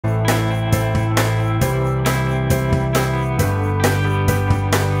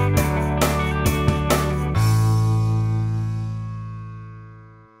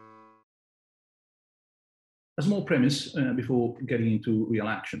a small premise before getting into real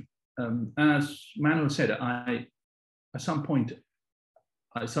action. As Manuel said, at some point,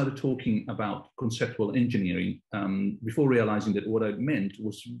 I started talking about conceptual engineering before realizing that what I meant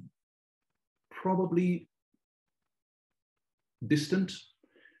was probably distant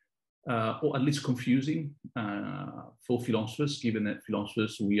or at least confusing for philosophers, given that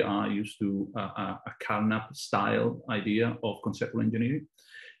philosophers, we are used to a Carnap style idea of conceptual engineering.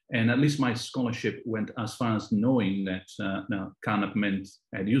 And at least my scholarship went as far as knowing that Carnap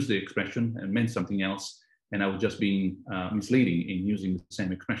had used the expression and meant something else, and I was just being misleading in using the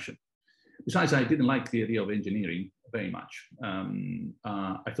same expression. Besides, I didn't like the idea of engineering very much.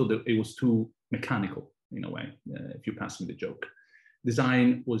 I thought that it was too mechanical in a way, if you pass me the joke.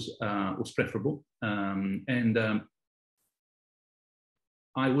 Design was preferable, and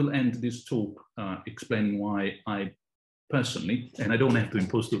I will end this talk explaining why I personally, and I don't have to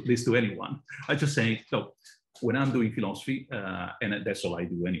impose this to anyone, I just say, look, when I'm doing philosophy, and that's all I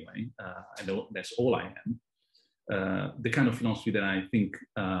do anyway, I know that's all I am, the kind of philosophy that I think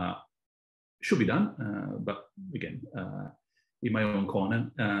should be done, but again, in my own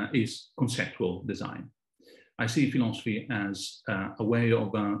corner, is conceptual design. I see philosophy as a way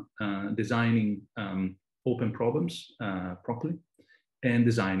of designing open problems properly and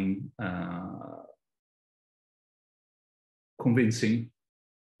designing convincing,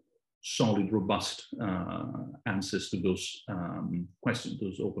 solid, robust answers to those questions,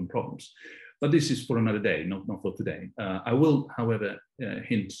 those open problems. But this is for another day, not for today. I will, however,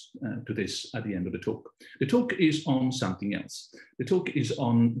 hint to this at the end of the talk. The talk is on something else. The talk is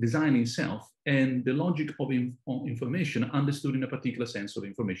on design itself and the logic of information understood in a particular sense of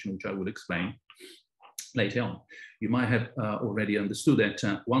information, which I will explain later on. You might have already understood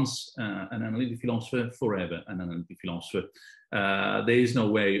that once an analytic philosopher, forever an analytic philosopher. There is no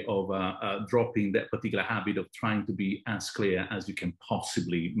way of dropping that particular habit of trying to be as clear as you can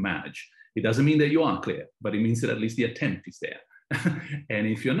possibly manage. It doesn't mean that you are clear, but it means that at least the attempt is there. And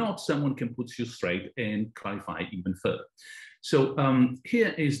if you're not, someone can put you straight and clarify even further. So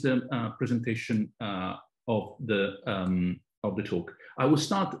here is the presentation of the talk. I will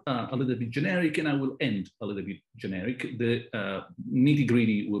start a little bit generic and I will end a little bit generic. The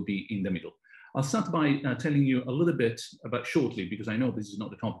nitty-gritty will be in the middle. I'll start by telling you a little bit about shortly, because I know this is not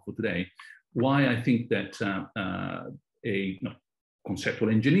the topic for today, why I think that conceptual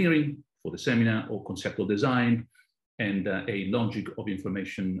engineering for the seminar or conceptual design and a logic of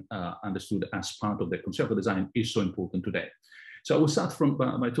information understood as part of the conceptual design is so important today. So I will start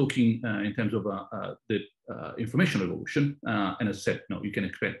by talking in terms of the information revolution. And as I said, you can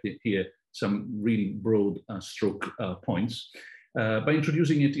expect here some really broad stroke points by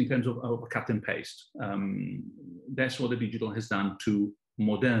introducing it in terms of cut and paste. That's what the digital has done to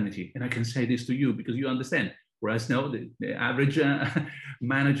modernity. And I can say this to you because you understand. Whereas now the average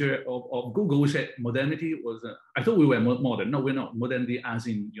manager of Google said modernity was, I thought we were modern. No, we're not. Modernity as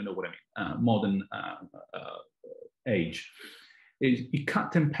in, you know what I mean, modern age. It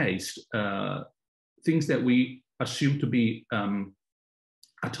cut and paste things that we assume to be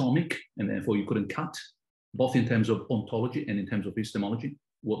atomic, and therefore you couldn't cut, both in terms of ontology and in terms of epistemology,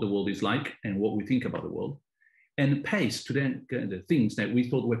 what the world is like and what we think about the world, and paste to then the things that we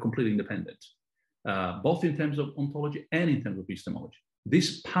thought were completely independent. Both in terms of ontology and in terms of epistemology.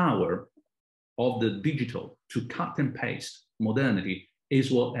 This power of the digital to cut and paste modernity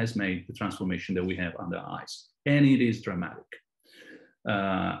is what has made the transformation that we have under our eyes. And it is dramatic.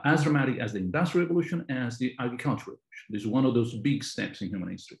 As dramatic as the Industrial Revolution, as the Agricultural Revolution. This is one of those big steps in human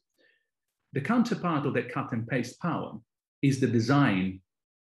history. The counterpart of that cut and paste power is the design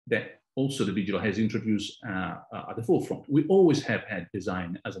that also the digital has introduced at the forefront. We always have had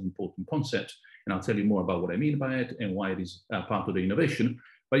design as an important concept, and I'll tell you more about what I mean by it and why it is part of the innovation.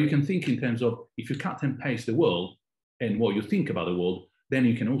 But you can think in terms of, if you cut and paste the world and what you think about the world, then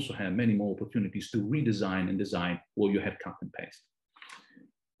you can also have many more opportunities to redesign and design what you have cut and paste.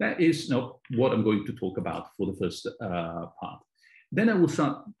 That is now what I'm going to talk about for the first part. Then I will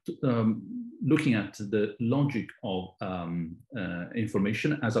start looking at the logic of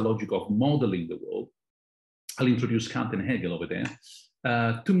information as a logic of modeling the world. I'll introduce Kant and Hegel over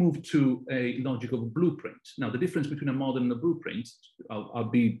there to move to a logic of blueprint. Now, the difference between a model and a blueprint, I'll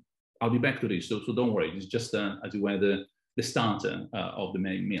be back to this, so don't worry. It's just, as it were, the starter of the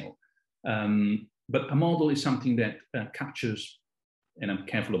main meal. But a model is something that captures, and I'm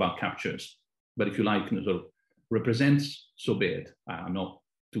careful about captures, but if you like, sort of represents, so be it. I'm not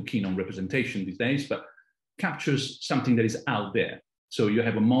too keen on representation these days, but captures something that is out there. So you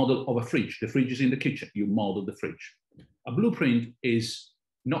have a model of a fridge. The fridge is in the kitchen. You model the fridge. A blueprint is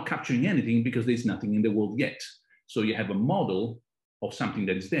not capturing anything because there's nothing in the world yet. So you have a model of something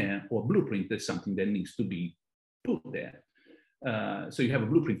that is there, or a blueprint that's something that needs to be put there. So you have a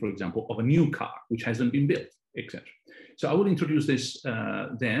blueprint, for example, of a new car, which hasn't been built, etc. So I will introduce this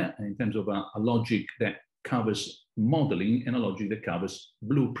there in terms of a logic that covers modeling and a logic that covers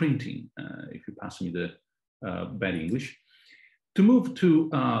blueprinting, if you pass me the bad English, to move to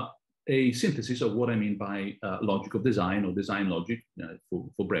a synthesis of what I mean by logic of design or design logic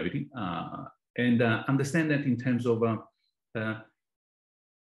for brevity, and understand that in terms of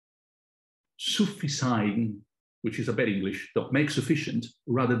sufficing, which is a bad English, to make sufficient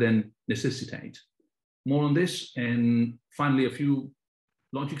rather than necessitate. More on this, and finally a few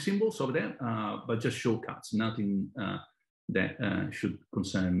logic symbols over there, but just shortcuts, nothing that should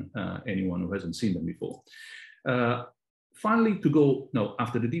concern anyone who hasn't seen them before. Finally, to go,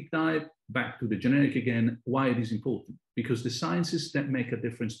 after the deep dive, back to the generic again, why it is important. Because the sciences that make a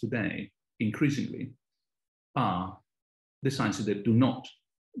difference today, increasingly, are the sciences that do not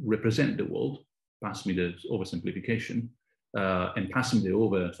represent the world, pass me the oversimplification, and pass me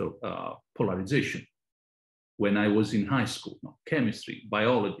the polarization. When I was in high school, chemistry,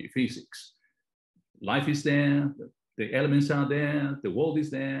 biology, physics, life is there, the elements are there, the world is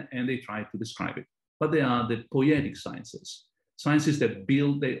there, and they try to describe it. But they are the poietic sciences, sciences that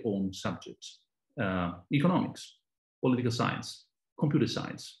build their own subjects, economics, political science, computer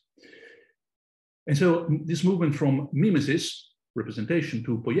science. And so this movement from mimesis, representation,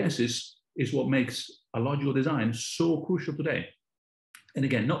 to poiesis is what makes a logical design so crucial today. And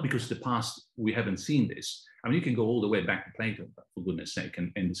again, not because the past we haven't seen this. I mean, you can go all the way back to Plato, for goodness sake,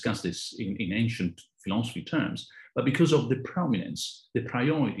 and discuss this in ancient philosophy terms, but because of the prominence, the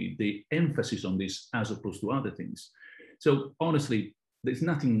priority, the emphasis on this as opposed to other things. So honestly, there's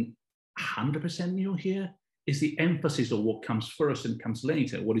nothing 100% new here. It's the emphasis of what comes first and comes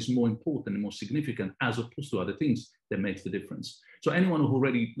later, what is more important and more significant as opposed to other things that makes the difference. So anyone who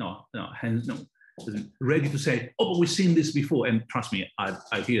already is ready to say, oh, but we've seen this before, and trust me,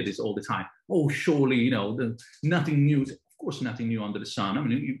 I hear this all the time. Oh, surely, nothing new. Of course, nothing new under the sun. I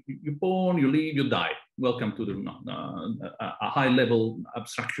mean, you're born, you live, you die. Welcome to a high-level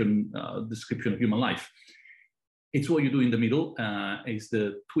abstraction description of human life. It's what you do in the middle, is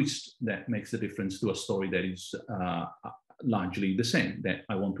the twist that makes the difference to a story that is largely the same, that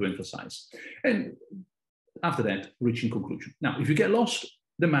I want to emphasize. And after that, reaching conclusion. Now, if you get lost,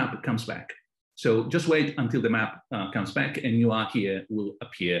 the map comes back. So just wait until the map comes back, and you are here will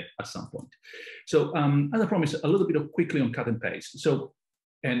appear at some point. So as I promised, a little bit of quickly on cut and paste. So,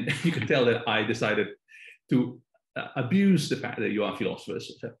 and you can tell that I decided to abuse the fact that you are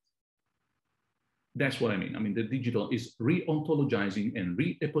philosophers. So that's what I mean. I mean, the digital is re-ontologizing and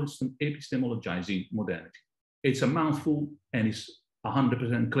re-epistemologizing modernity. It's a mouthful, and it's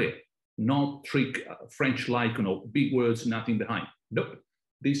 100% clear. Not trick, French-like, big words, nothing behind. Nope.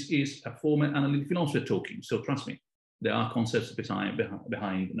 This is a former analytic philosopher talking. So trust me, there are concepts behind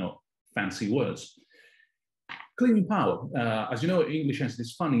fancy words. Cleaving power. As you know, English has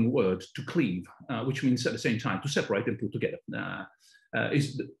this funny word, to cleave, which means at the same time to separate and put together.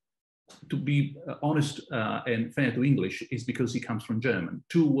 To be honest and fair to English, is because it comes from German.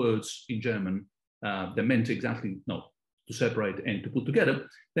 Two words in German that meant exactly to separate and to put together.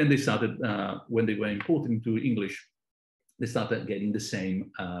 Then they started, when they were imported into English, they started getting the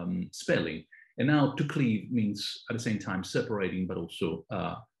same spelling. And now to cleave means at the same time separating, but also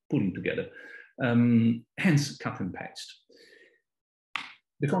putting together. Hence cut and paste.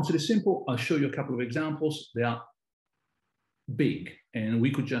 The concept is simple. I'll show you a couple of examples. They are big, and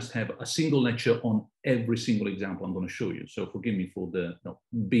we could just have a single lecture on every single example I'm going to show you. So forgive me for the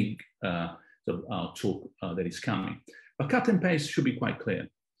big talk that is coming. But cut and paste should be quite clear.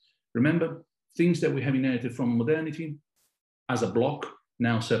 Remember, things that we have inherited from modernity as a block,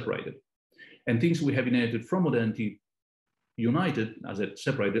 now separated. And things we have inherited from modernity, united as a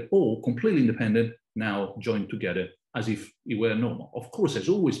separated, or completely independent, now joined together as if it were normal. Of course, there's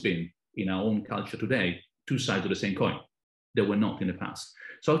always been in our own culture today, two sides of the same coin. That were not in the past.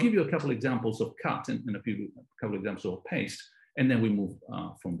 So I'll give you a couple of examples of cut and a couple of examples of paste, and then we move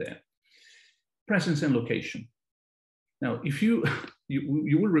from there. Presence and location. Now, if you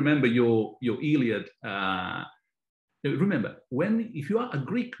will remember your Iliad. Remember, if you are a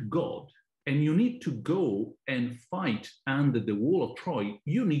Greek god and you need to go and fight under the wall of Troy,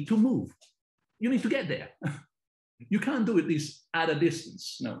 you need to move. You need to get there. You can't do this at a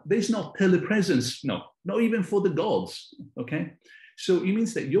distance. No, there's no telepresence. No, not even for the gods. Okay, so it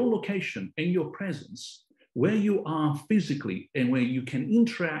means that your location and your presence, where you are physically and where you can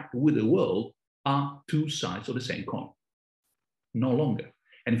interact with the world, are two sides of the same coin. No longer.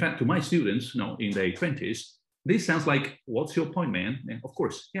 And in fact, to my students, in their 20s, this sounds like, what's your point, man? And of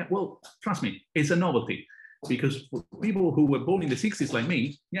course, yeah, well, trust me, it's a novelty. Because for people who were born in the 60s like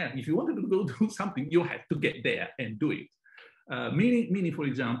me, yeah, if you wanted to go do something, you had to get there and do it. Meaning, for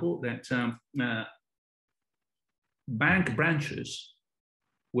example, that bank branches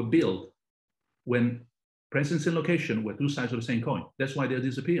were built when presence and location were two sides of the same coin. That's why they're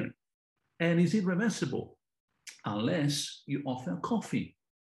disappearing. And is it reversible? Unless you offer coffee.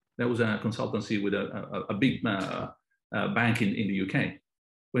 There was a consultancy with a big bank in the UK.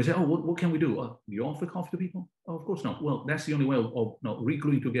 Where they say, oh, what can we do? Do you offer coffee to people? Oh, of course not. Well, that's the only way of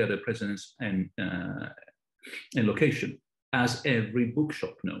re-gluing together presence and location, as every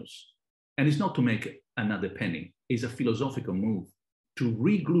bookshop knows. And it's not to make another penny. It's a philosophical move to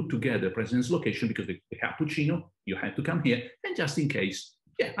re-glue together presence location, because the cappuccino, you had to come here. And just in case,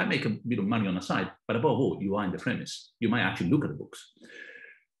 yeah, I make a bit of money on the side, but above all, you are in the premise. You might actually look at the books.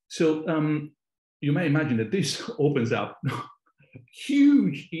 So you may imagine that this opens up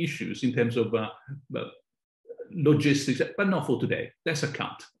huge issues in terms of logistics, but not for today. That's a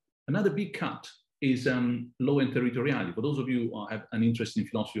cut. Another big cut is law and territoriality. For those of you who have an interest in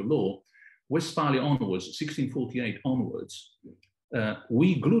philosophy of law, Westphalia onwards, 1648 onwards,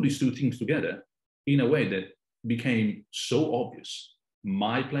 we glue these two things together in a way that became so obvious.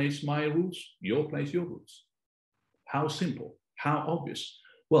 My place, my rules, your place, your rules. How simple, how obvious.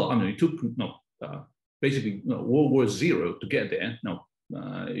 Well, I mean, it took basically World War Zero to get there. Now,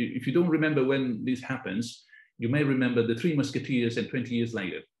 if you don't remember when this happens, you may remember the Three Musketeers, and 20 years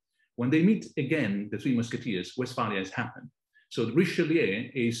later, when they meet again, the Three Musketeers, Westphalia has happened. So Richelieu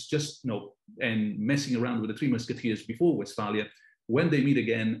is just, and messing around with the Three Musketeers before Westphalia. When they meet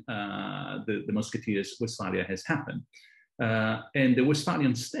again, the Musketeers, Westphalia has happened. And the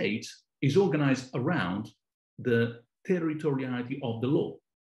Westphalian state is organized around the territoriality of the law.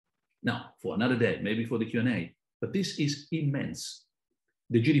 Now, for another day, maybe for the Q&A, but this is immense.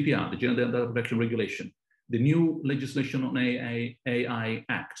 The GDPR, the General Data Protection Regulation, the new legislation on AI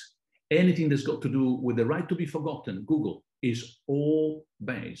Act, anything that's got to do with the right to be forgotten, Google, is all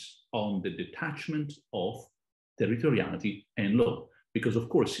based on the detachment of territoriality and law. Because of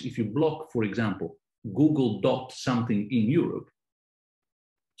course, if you block, for example, Google dot something in Europe,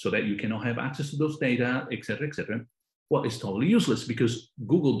 so that you cannot have access to those data, et cetera, well, it's totally useless, because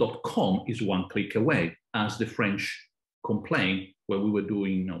google.com is one click away, as the French complained when we were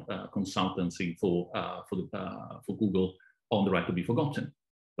doing consultancy for Google on the right to be forgotten.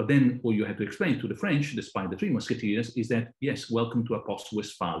 But then what you have to explain to the French, despite the Three Musketeers, is that, yes, welcome to a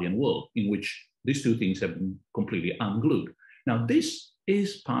post-Westphalian world in which these two things have been completely unglued. Now, this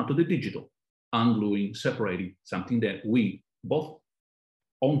is part of the digital, ungluing, separating, something that we both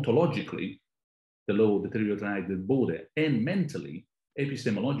ontologically, the law, the territoriality, the border, and mentally,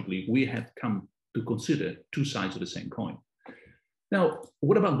 epistemologically, we have come to consider two sides of the same coin. Now,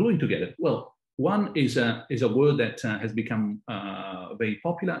 what about gluing together? Well, one is a word that has become very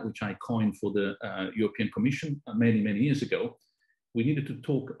popular, which I coined for the European Commission many years ago. We needed to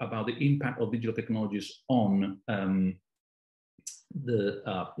talk about the impact of digital technologies on the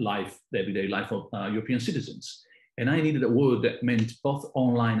everyday life of European citizens. And I needed a word that meant both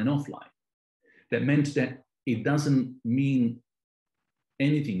online and offline. That meant that it doesn't mean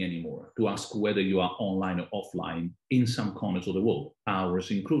anything anymore to ask whether you are online or offline in some corners of the world,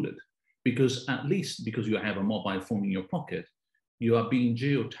 ours included. Because at least because you have a mobile phone in your pocket, you are being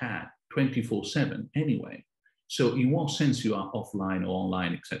geotagged 24/7 anyway. So in what sense you are offline or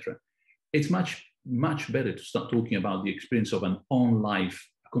online, etc. It's much better to start talking about the experience of an on-life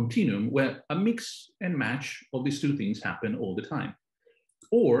continuum where a mix and match of these two things happen all the time.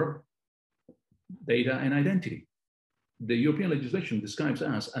 Or data and identity. The European legislation describes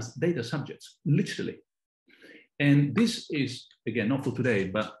us as data subjects, literally. And this is, again, not for today,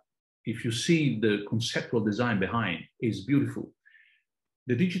 but if you see the conceptual design behind, is beautiful.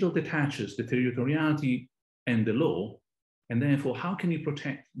 The digital detaches the territoriality and the law, and therefore, how can you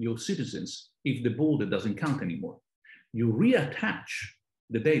protect your citizens if the border doesn't count anymore? You reattach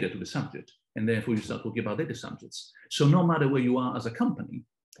the data to the subject, and therefore you start talking about data subjects. So no matter where you are as a company,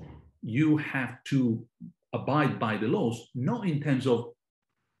 you have to abide by the laws, not in terms of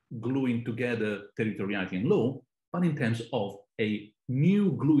gluing together territoriality and law, but in terms of a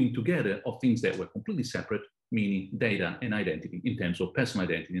new gluing together of things that were completely separate, meaning data and identity in terms of personal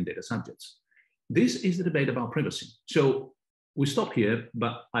identity and data subjects. This is the debate about privacy. So we stop here,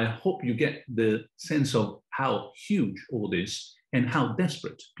 but I hope you get the sense of how huge all this and how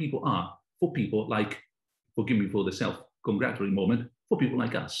desperate people are for people like, forgive me for the self-congratulatory moment, for people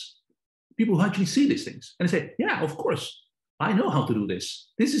like us. People who actually see these things and say, yeah, of course, I know how to do this.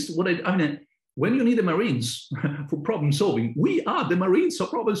 This is what I mean. When you need the Marines for problem solving, we are the Marines for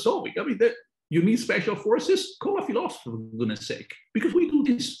problem solving. I mean, you need special forces, call a philosopher, for goodness sake, because we do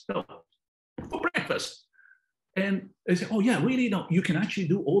this for breakfast. And they say, oh yeah, really? No, you can actually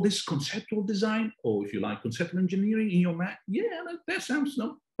do all this conceptual design, or if you like, conceptual engineering in your Mac. Yeah, that sounds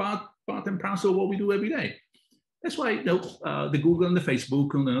part and parcel of what we do every day. That's why the Google and the Facebook,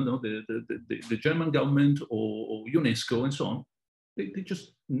 and the German government or UNESCO and so on, they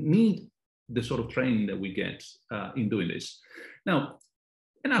just need the sort of training that we get in doing this. Now,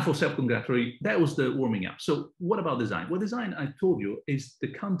 enough of self-congratulatory, that was the warming up. So what about design? Well, design, I told you, is the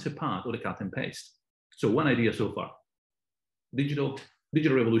counterpart of the cut and paste. So one idea so far, digital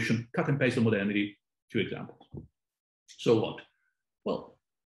revolution, cut and paste of modernity, 2 examples. So what? Well,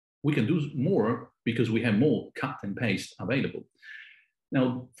 we can do more because we have more cut and paste available.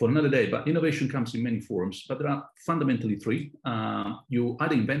 Now, for another day, but innovation comes in many forms, but there are fundamentally 3. You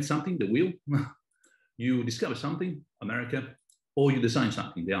either invent something, the wheel, you discover something, America, or you design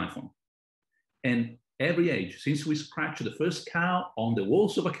something, the iPhone. And every age, since we scratched the first cow on the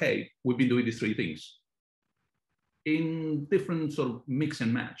walls of a cave, we've been doing these 3 things in different sort of mix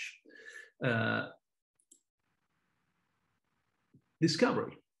and match.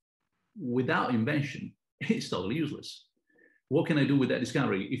 Discovery without invention is totally useless. What can I do with that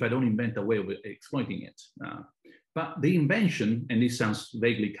discovery if I don't invent a way of exploiting it? But the invention, and this sounds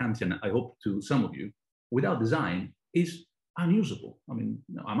vaguely Kantian, I hope to some of you, without design is unusable. I mean,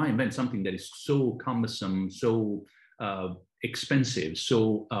 I might invent something that is so cumbersome, so expensive,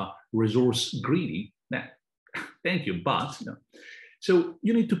 so resource greedy that, thank you, but. So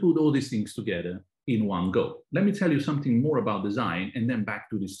you need to put all these things together in one go. Let me tell you something more about design and then back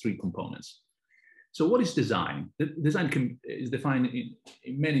to these 3 components. So what is design? Design is defined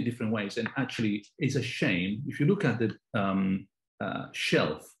in many different ways, and actually it's a shame. If you look at the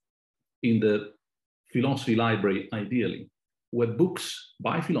shelf in the philosophy library, ideally, where books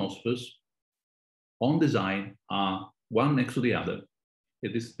by philosophers on design are one next to the other,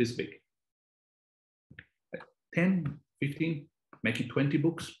 it is this big. 10, 15, make it 20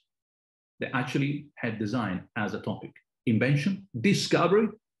 books that actually had design as a topic. Invention, discovery,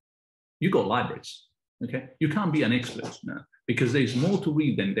 you got libraries, okay? You can't be an expert now because there's more to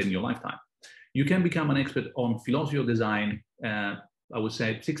read than your lifetime. You can become an expert on philosophy of design, I would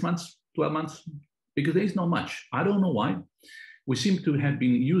say 6 months, 12 months, because there is not much. I don't know why. We seem to have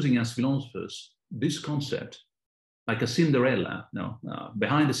been using as philosophers this concept like a Cinderella,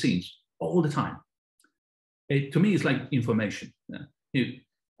 behind the scenes all the time. To me, it's like information.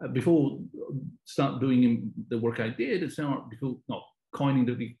 Before start doing the work I did, it's not before coining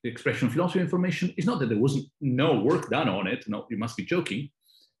the expression philosophy of information. It's not that there wasn't no work done on it. No, you must be joking.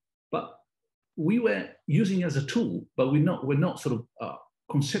 But we were using it as a tool, but we're not sort of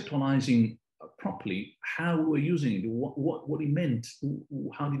conceptualizing properly how we were using it, what it meant,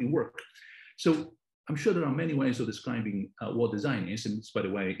 how did it work. So I'm sure there are many ways of describing what design is, and this, by the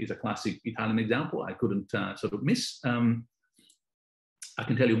way, is a classic Italian example I couldn't sort of miss. I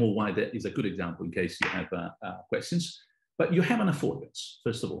can tell you more why that is a good example in case you have questions. But you have an affordance,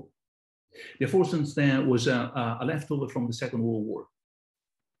 first of all. The affordance there was a leftover from the Second World War.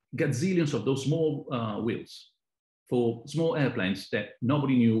 Gazillions of those small wheels for small airplanes that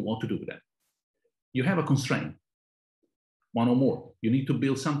nobody knew what to do with them. You have a constraint, one or more. You need to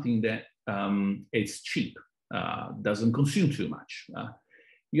build something that is cheap, doesn't consume too much.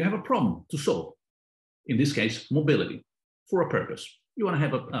 You have a problem to solve. In this case, mobility, for a purpose. You want to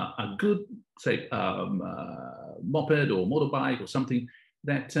have a good, say, moped or motorbike or something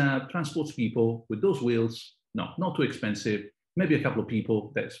that transports people with those wheels. No, not too expensive. Maybe a couple of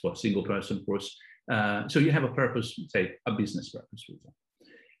people. That's for a single person, of course. So you have a purpose, say, a business purpose, for example.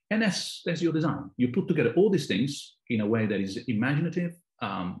 And that's your design. You put together all these things in a way that is imaginative,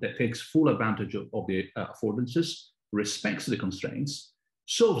 that takes full advantage of the affordances, respects the constraints,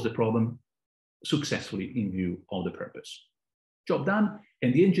 solves the problem successfully in view of the purpose. Job done.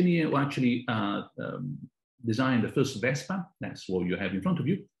 And the engineer who actually designed the first Vespa, that's what you have in front of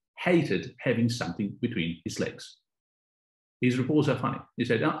you, hated having something between his legs. His reports are funny. He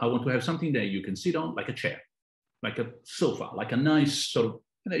said, I want to have something that you can sit on, like a chair, like a sofa, like a nice sort of,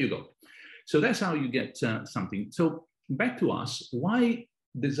 and there you go. So that's how you get something. So back to us, why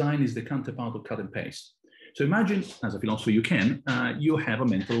design is the counterpart of cut and paste. So imagine, as a philosopher, you have a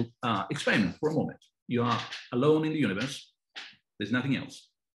mental experiment for a moment. You are alone in the universe. There's nothing else,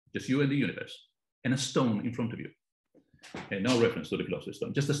 just you and the universe, and a stone in front of you. And no reference to the philosopher's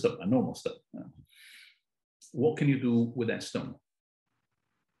stone, just a stone, a normal stone. What can you do with that stone?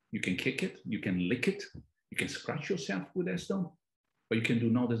 You can kick it, you can lick it, You can scratch yourself with that stone, but you can do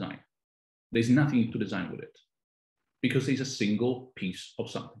no design. There's nothing to design with it because it's a single piece of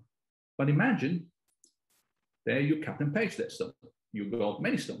something. But imagine there you cut and paste that stone. You got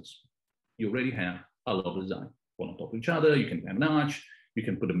many stones. You already have a lot of design. One on top of each other, you can have an arch, you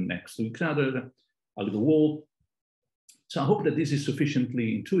can put them next to each other, a little wall. So I hope that this is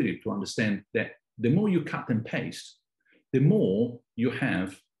sufficiently intuitive to understand that the more you cut and paste, the more you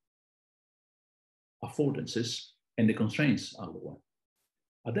have affordances and the constraints are lower.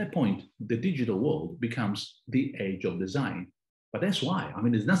 At that point, the digital world becomes the age of design. But that's why, I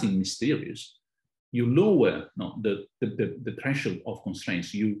mean, there's nothing mysterious. You lower the threshold of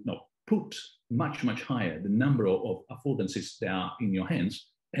constraints, you put much, much higher the number of affordances that are in your hands,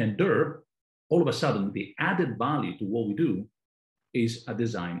 and there, all of a sudden, the added value to what we do is a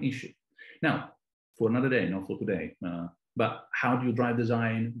design issue. Now, for another day, not for today, but how do you drive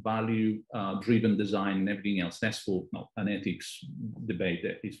design, value-driven design, and everything else? That's for an ethics debate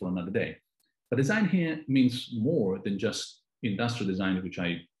that is for another day. But design here means more than just industrial design, which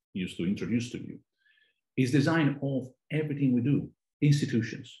I used to introduce to you. It's design of everything we do,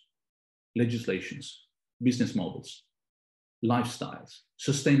 institutions, legislations, business models, lifestyles,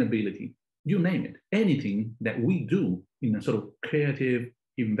 sustainability, you name it, anything that we do in a sort of creative,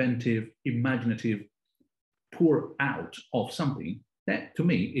 inventive, imaginative, pour out of something, that to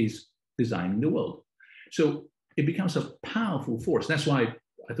me is designing the world. So it becomes a powerful force. That's why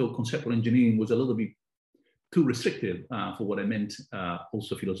I thought conceptual engineering was a little bit too restrictive for what I meant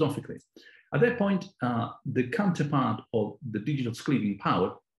also philosophically. At that point, the counterpart of the digital cleaving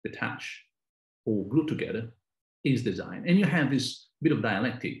power, detach or glue together, is design. And you have this bit of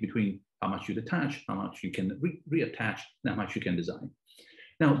dialectic between how much you detach, how much you can reattach, and how much you can design.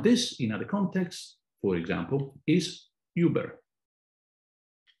 Now, this in other contexts, for example, is Uber.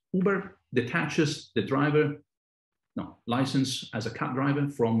 Uber detaches the driver license as a cab driver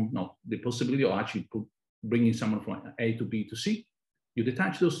from the possibility of actually bringing someone from A to B to C. You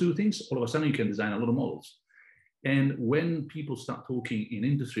detach those two things, all of a sudden you can design a lot of models. And when people start talking in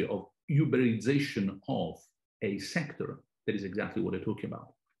industry of Uberization of a sector, that is exactly what they're talking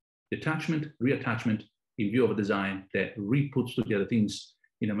about. Detachment, reattachment in view of a design that re-puts together things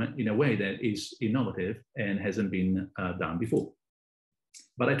in a way that is innovative and hasn't been done before.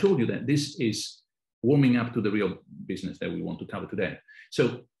 But I told you that this is warming up to the real business that we want to cover today.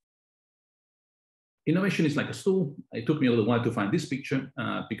 So innovation is like a stool. It took me a little while to find this picture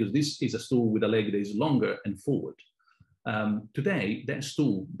because this is a stool with a leg that is longer and forward. Today, that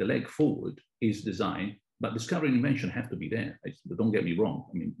stool, the leg forward, is design, but discovery and invention have to be there. Don't get me wrong.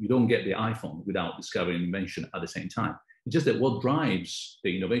 I mean, you don't get the iPhone without discovery and invention at the same time. It's just that what drives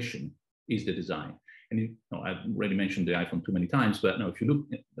the innovation is the design. And I've already mentioned the iPhone too many times, but no, if you look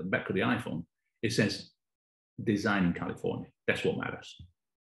at the back of the iPhone, it says design in California. That's what matters.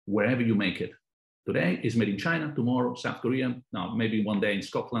 Wherever you make it. Today is made in China, tomorrow South Korea, now maybe one day in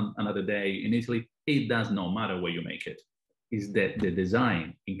Scotland, another day in Italy. It does not matter where you make it. It's that the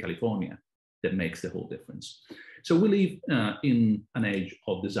design in California that makes the whole difference. So we live in an age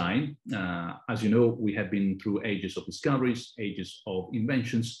of design. As you know, we have been through ages of discoveries, ages of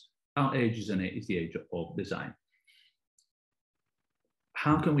inventions. Our age is the age of design.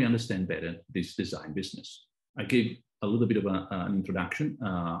 How can we understand better this design business? I gave a little bit of an introduction.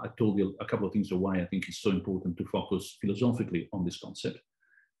 I told you a couple of things of why I think it's so important to focus philosophically on this concept.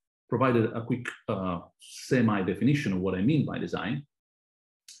 Provided a quick semi-definition of what I mean by design.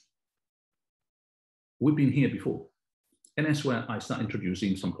 We've been here before, and that's where I start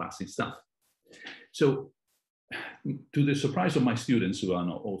introducing some classic stuff. So to the surprise of my students who are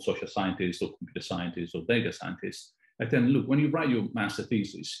not all social scientists or computer scientists or data scientists, I tell them, look, when you write your master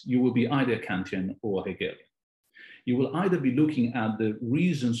thesis, you will be either Kantian or Hegelian. You will either be looking at the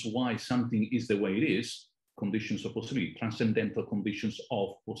reasons why something is the way it is, conditions of possibility, transcendental conditions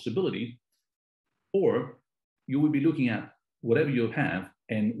of possibility, or you will be looking at whatever you have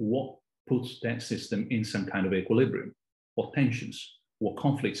and what puts that system in some kind of equilibrium, what tensions, what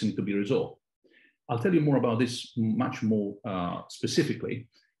conflicts need to be resolved. I'll tell you more about this much more specifically,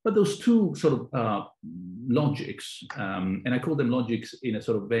 but those two sort of logics, and I call them logics in a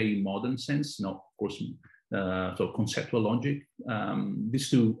sort of very modern sense, not of course, sort of conceptual logic.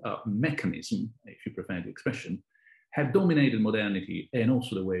 These two mechanisms, if you prefer the expression, have dominated modernity and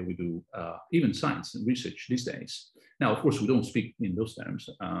also the way we do even science and research these days. Now, of course, we don't speak in those terms,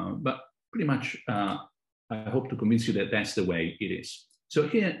 but pretty much I hope to convince you that that's the way it is. So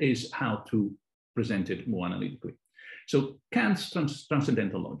here is how to present it more analytically. So Kant's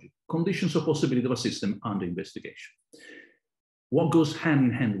transcendental logic, conditions of possibility of a system under investigation. What goes hand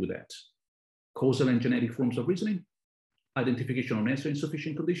in hand with that? causal and genetic forms of reasoning, identification of necessary and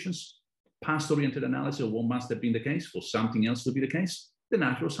sufficient conditions, past-oriented analysis of what must have been the case for something else to be the case, the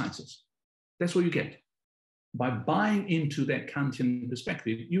natural sciences. That's what you get. By buying into that Kantian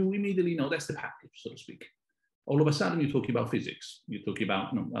perspective, you immediately know that's the package, so to speak. All of a sudden, you're talking about physics, you're talking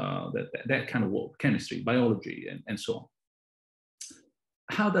about that kind of world, chemistry, biology, and so on.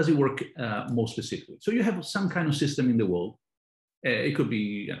 How does it work more specifically? So you have some kind of system in the world. It could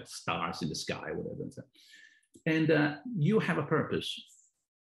be stars in the sky, whatever. And you have a purpose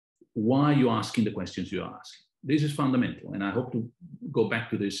why you're asking the questions you ask. This is fundamental, and I hope to go back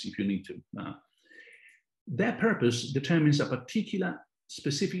to this if you need to. That purpose determines a particular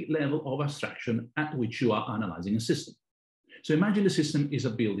specific level of abstraction at which you are analyzing a system. So imagine the system is a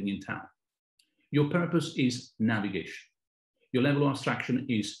building in town. Your purpose is navigation. Your level of abstraction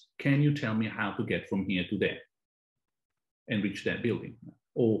is, can you tell me how to get from here to there and reach that building?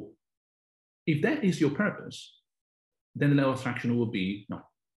 Or if that is your purpose, then the level of abstraction will be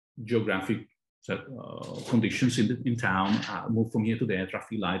geographic conditions in town, move from here to there,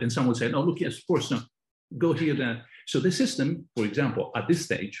 traffic light. And someone will say, no, look, yes, of course, no, go here, there. So the system, for example, at this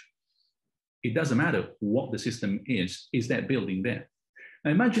stage, it doesn't matter what the system is that building there?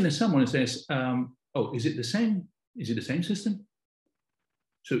 Now imagine that someone says, oh, is it the same? Is it the same system?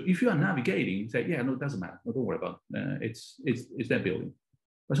 So if you are navigating, say, yeah, no, it doesn't matter. No, don't worry about it. It's that building.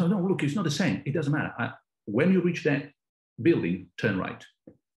 But so, no, look, it's not the same. It doesn't matter. When you reach that building, turn right.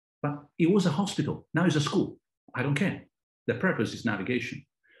 But it was a hospital. Now it's a school. I don't care. The purpose is navigation.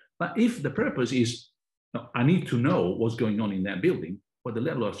 But if the purpose is, no, I need to know what's going on in that building, well, the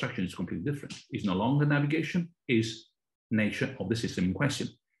level of abstraction is completely different. It's no longer navigation, it's nature of the system in question.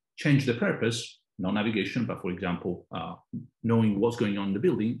 Change the purpose, not navigation, but for example, knowing what's going on in the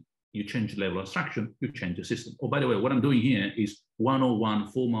building, you change the level of abstraction, you change the system. Oh, by the way, what I'm doing here is 101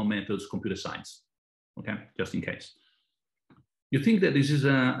 formal methods computer science, okay, just in case. You think that this is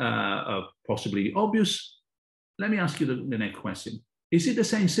possibly obvious? Let me ask you the next question. Is it the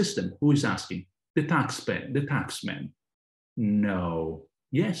same system? Who is asking? The taxman? No.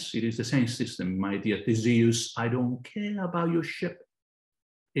 Yes, it is the same system, my dear Theseus. I don't care about your ship.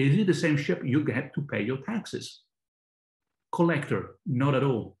 Is it the same ship? You get to pay your taxes. Collector? Not at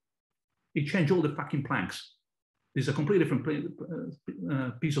all. It changed all the fucking planks. This is a completely different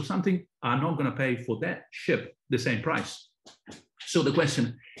piece of something. I'm not going to pay for that ship the same price. So the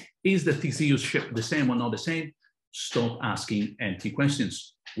question, is the Theseus ship the same or not the same? Stop asking empty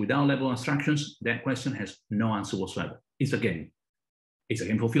questions. Without level of abstractions, that question has no answer whatsoever. It's a game. It's a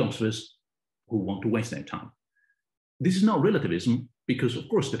game for philosophers who want to waste their time. This is not relativism because, of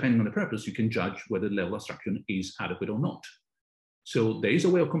course, depending on the purpose, you can judge whether the level of abstraction is adequate or not. So there is a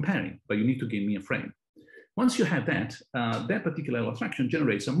way of comparing, but you need to give me a frame. Once you have that, that particular level of abstraction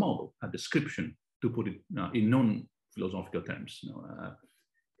generates a model, a description, to put it in non-philosophical terms,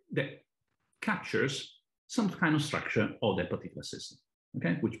 that captures some kind of structure of that particular system,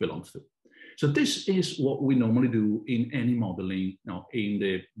 okay, which belongs to. So this is what we normally do in any modeling, in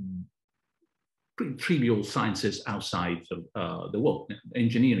the pretty trivial sciences outside of the world,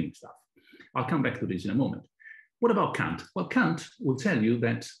 engineering stuff. I'll come back to this in a moment. What about Kant? Well, Kant will tell you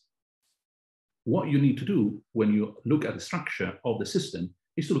that what you need to do when you look at the structure of the system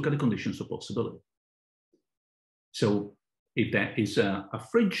is to look at the conditions of possibility. So if that is a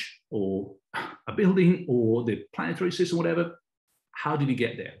fridge or a building or the planetary system, whatever, how did he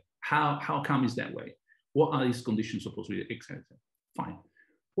get there? How come it's that way? What are his conditions of possibility, etc. Fine.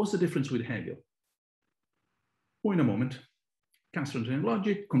 What's the difference with Hegel? Well, in a moment, Kantian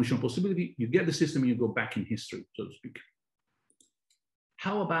logic, conditional possibility, you get the system and you go back in history, so to speak.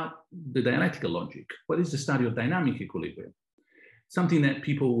 How about the dialectical logic? What is the study of dynamic equilibrium? Something that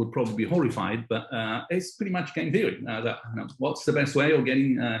people would probably be horrified, but it's pretty much game theory. What's the best way of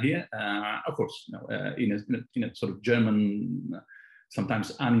getting here? Of course, in a sort of German,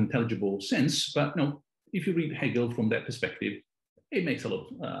 sometimes unintelligible sense, but if you read Hegel from that perspective, it makes a lot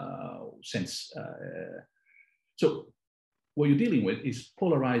of sense. So what you're dealing with is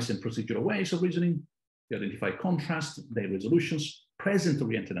polarized and procedural ways of reasoning. You identify contrast, their resolutions,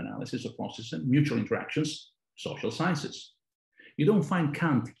 present-oriented analysis of processes, mutual interactions, social sciences. You don't find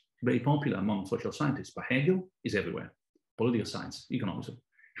Kant very popular among social scientists, but Hegel is everywhere. Political science, economics.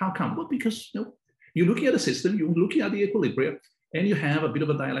 How come? Well, because you're looking at the system, you're looking at the equilibrium, and you have a bit of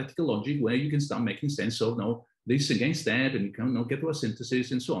a dialectical logic where you can start making sense of this against that, and you can get to a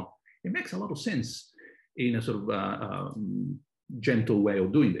synthesis and so on. It makes a lot of sense in a sort of gentle way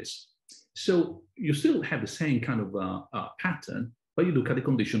of doing this. So you still have the same kind of pattern, but you look at the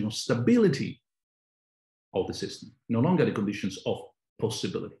condition of stability of the system, no longer the conditions of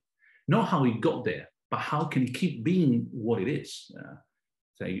possibility. Not how it got there, but how can it keep being what it is?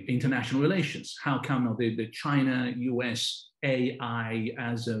 Say international relations. How come the China-US AI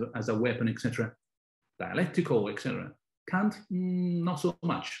as a weapon, etc. Dialectical, etc. Kant, not so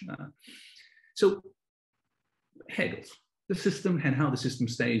much. So Hegel, the system and how the system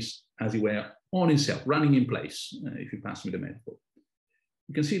stays, as it were, on itself, running in place, if you pass me the metaphor.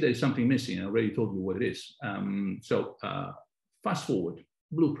 You can see there's something missing. I already told you what it is. Fast forward,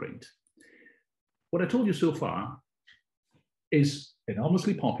 blueprint. What I told you so far is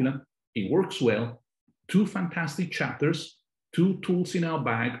enormously popular. It works well. 2 fantastic chapters, 2 tools in our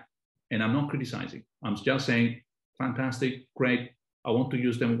bag, and I'm not criticizing. I'm just saying, fantastic, great. I want to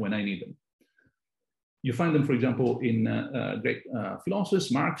use them when I need them. You find them, for example, in great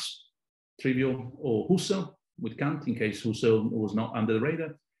philosophers, Marx, trivial, or Husserl, with Kant, in case Husserl was not under the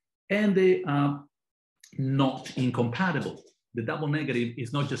radar. And they are not incompatible. The double negative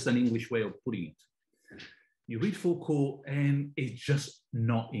is not just an English way of putting it. You read Foucault and it's just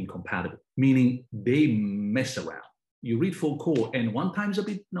not incompatible, meaning they mess around. You read Foucault and one time is a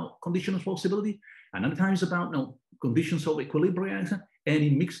bit condition of possibility, another time is about conditions of equilibrium, and he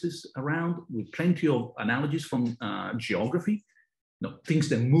mixes around with plenty of analogies from geography, things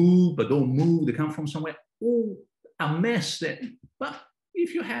that move but don't move, they come from somewhere. Oh, a mess that, but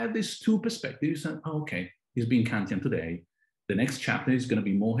if you have these 2 perspectives, okay, he's being Kantian today. The next chapter is going to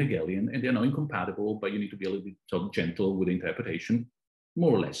be more Hegelian, and they're not incompatible, but you need to be a little bit gentle with interpretation,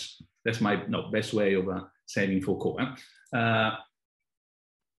 more or less. That's my best way of saying Foucault. But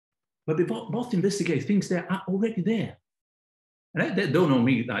they both investigate things that are already there. And they don't know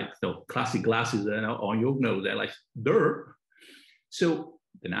me like classic glasses on your nose. They're like, dirt. So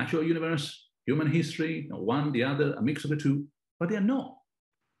the natural universe, human history, one, the other, a mix of the 2, but they're not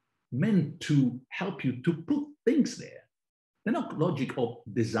meant to help you to put things there. They're not logic of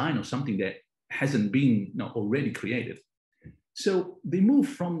design or something that hasn't been already created. So they move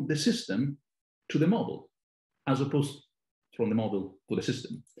from the system to the model, as opposed from the model to the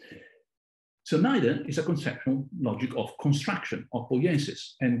system. So neither is a conceptual logic of construction, of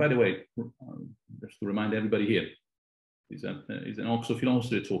poiesis. And by the way, just to remind everybody here, is an Oxford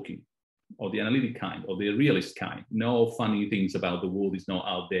philosopher talking, or the analytic kind, or the realist kind. No funny things about the world is not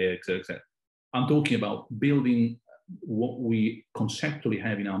out there, etc., etc. I'm talking about building what we conceptually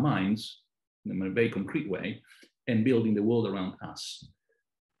have in our minds in a very concrete way and building the world around us.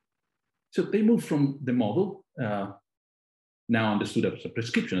 So they move from the model, now understood as a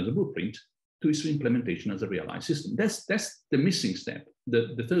prescription, as a blueprint, to its implementation as a realized system. That's the missing step,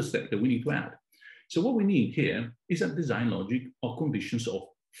 the third step that we need to add. So what we need here is a design logic of conditions of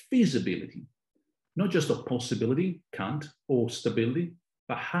feasibility, not just of possibility, Kant, or stability,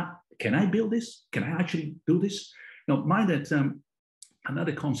 but how can I build this? Can I actually do this? Now, mind that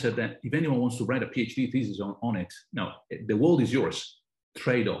another concept that if anyone wants to write a PhD thesis on it, now the world is yours,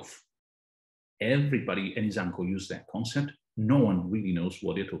 trade-off. Everybody and his uncle use that concept. No one really knows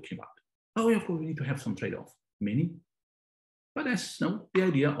what they're talking about. Oh, yeah, of course, we need to have some trade-off. Many. But that's the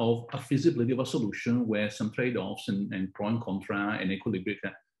idea of a feasibility of a solution where some trade-offs and pro and contra and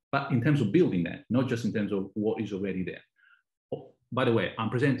equilibrium, but in terms of building that, not just in terms of what is already there. Oh, by the way, I'm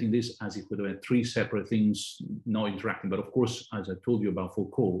presenting this as if there were 3 separate things not interacting. But of course, as I told you about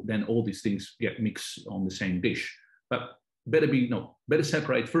Foucault, then all these things get mixed on the same dish. But better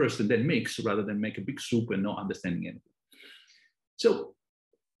separate first and then mix rather than make a big soup and not understanding anything. So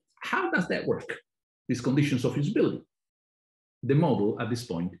how does that work? These conditions of feasibility. The model at this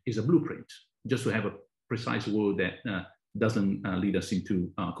point is a blueprint, just to have a precise word that doesn't lead us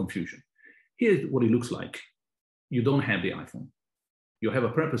into confusion. Here's what it looks like. You don't have the iPhone. You have a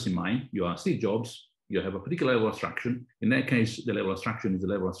purpose in mind. You are Steve Jobs. You have a particular level of abstraction. In that case, the level of abstraction is the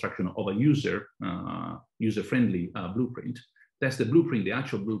level of abstraction of a user-friendly blueprint. That's the blueprint, the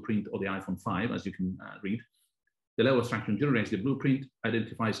actual blueprint of the iPhone 5, as you can read. The level of abstraction generates the blueprint,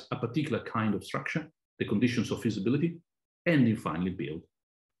 identifies a particular kind of structure, the conditions of feasibility, and you finally build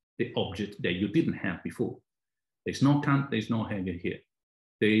the object that you didn't have before. There's no Kant, there's no Hegel here.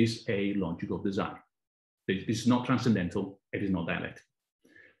 There is a logic of design. This is not transcendental, it is not dialectical.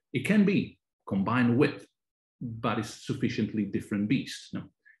 It can be combined with, but it's sufficiently different beast. No,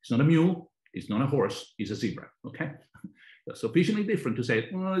 it's not a mule, it's not a horse, it's a zebra, okay? Sufficiently different to say,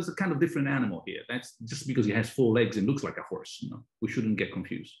 well, it's a kind of different animal here. That's just because he has 4 legs and looks like a horse. No, we shouldn't get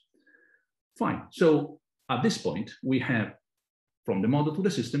confused. Fine, so at this point, we have from the model to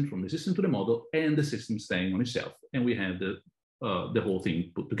the system, from the system to the model, and the system staying on itself. And we have the whole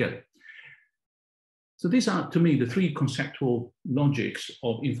thing put together. So these are, to me, the 3 conceptual logics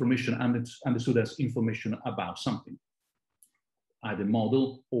of information understood as information about something. either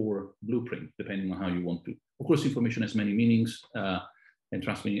model or blueprint, depending on how you want to. Of course, information has many meanings, and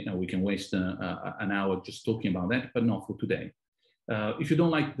trust me, we can waste an hour just talking about that, but not for today. If you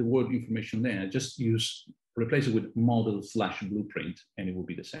don't like the word information there, just replace it with model/blueprint, and it will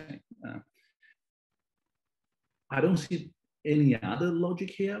be the same. I don't see any other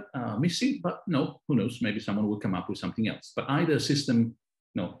logic here missing, but no, who knows? Maybe someone will come up with something else. But either system,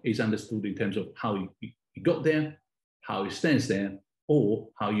 is understood in terms of how you got there, how it stands there, or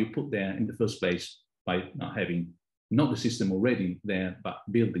how you put there in the first place by having not the system already there, but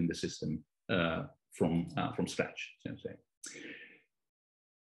building the system from scratch. So to say.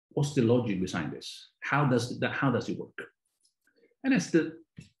 What's the logic behind this? How does it work? And that's the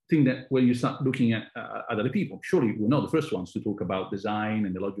thing that when you start looking at other people, surely we're not the first ones to talk about design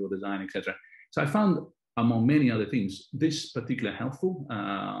and the logic of design, etc. So I found, among many other things, this particularly helpful.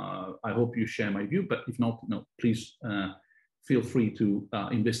 I hope you share my view, but if not, please feel free to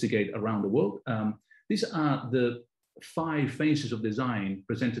investigate around the world. These are the 5 phases of design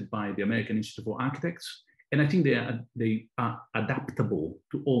presented by the American Institute for Architects. And I think they are adaptable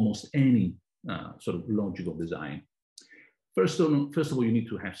to almost any sort of logic of design. First of all, you need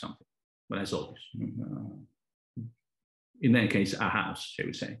to have something. Well, that's obvious. In that case, a house, shall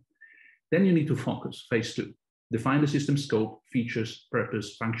we say. Then you need to focus, phase 2. Define the system scope, features,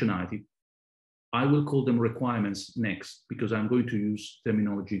 purpose, functionality. I will call them requirements next, because I'm going to use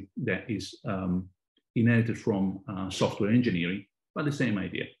terminology that is inherited from software engineering, but the same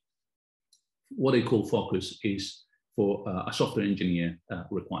idea. What they call focus is for a software engineer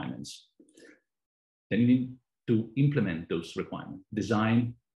requirements. Then you need to implement those requirements,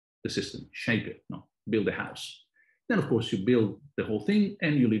 design the system, shape it, build a house. Then, of course, you build the whole thing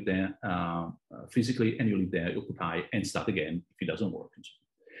and you live there physically, and you live there, occupy, and start again if it doesn't work. And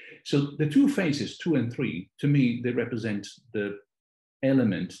so the 2 phases, 2 and 3, to me, they represent the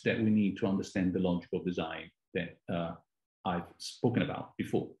element that we need to understand the logic of design that I've spoken about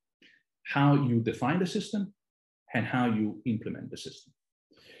before. How you define the system and how you implement the system.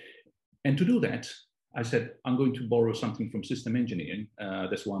 And to do that, I said, I'm going to borrow something from system engineering.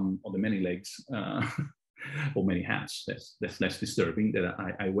 That's one of the many legs or many hats. That's less disturbing that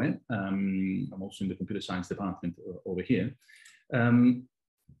I wear. I'm also in the computer science department over here.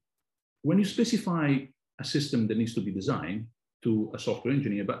 When you specify a system that needs to be designed to a software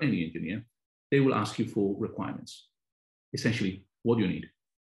engineer, but any engineer, they will ask you for requirements. Essentially, what do you need?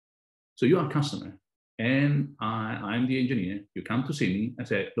 So you are a customer, and I'm the engineer. You come to see me and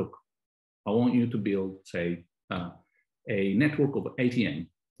say, look, I want you to build, say, a network of ATM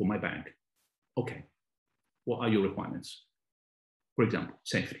for my bank. Okay, what are your requirements? For example,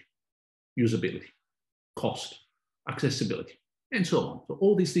 safety, usability, cost, accessibility, and so on. So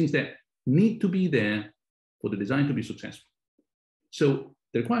all these things that need to be there for the design to be successful. So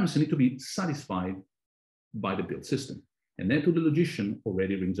the requirements need to be satisfied by the build system. And that to the logician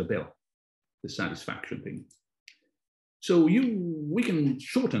already rings a bell, the satisfaction thing. So we can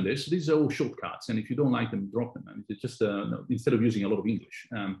shorten this. These are all shortcuts. And if you don't like them, drop them. And it's just instead of using a lot of English.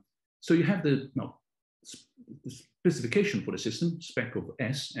 So you have the specification for the system, spec of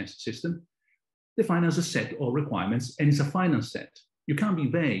S as system, defined as a set of requirements, and it's a final set. You can't be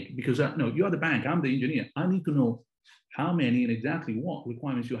vague because no, you are the bank, I'm the engineer. I need to know how many and exactly what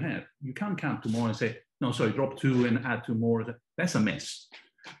requirements you have. You can't come tomorrow and say, no, sorry, drop 2 and add 2 more. That's a mess.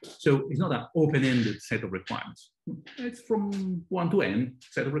 So it's not an open-ended set of requirements. It's from 1 to n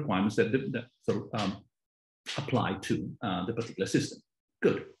set of requirements that sort of apply to the particular system.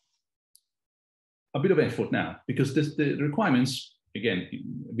 Good. A bit of effort now, because the requirements, again,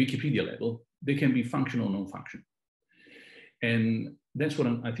 Wikipedia level, they can be functional or non-functional. And that's what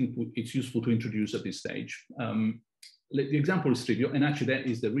I think it's useful to introduce at this stage. The example is trivial, and actually that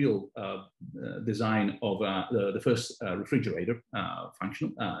is the real design of the first refrigerator,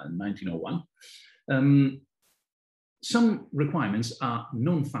 functional, 1901. Some requirements are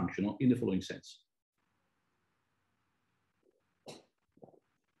non-functional in the following sense.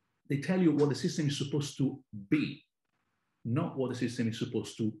 They tell you what the system is supposed to be, not what the system is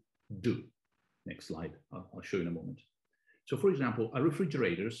supposed to do. Next slide, I'll show you in a moment. So for example, a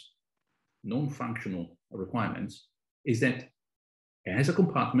refrigerator's non-functional requirements is that it has a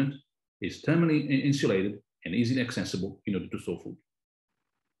compartment, is thermally insulated, and easily accessible in order to store food.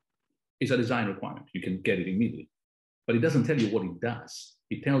 It's a design requirement. You can get it immediately. But it doesn't tell you what it does.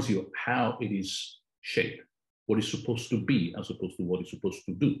 It tells you how it is shaped, what it's supposed to be as opposed to what it's supposed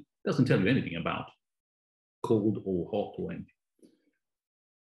to do. It doesn't tell you anything about cold or hot or anything.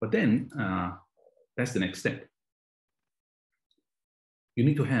 But then that's the next step. You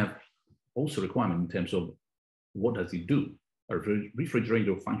need to have also requirement in terms of what does it do? a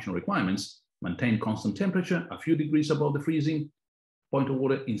refrigerator functional requirements, maintain constant temperature, a few degrees above the freezing point of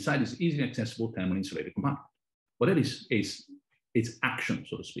water inside is easily accessible thermally insulated compartment. But that is its action,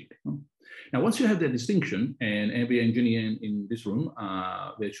 so to speak. Now, once you have that distinction, and every engineer in this room,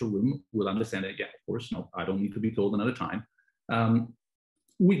 virtual room, will understand that, yeah, of course, no, I don't need to be told another time.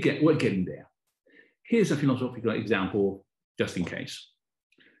 We're getting there. Here's a philosophical example, just in case.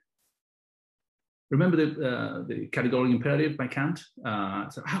 Remember the categorical imperative by Kant?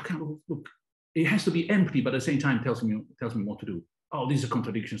 So how can, look, it has to be empty, but at the same time tells me what to do. Oh, this is a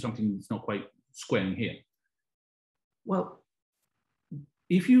contradiction, something that's not quite squaring here. Well,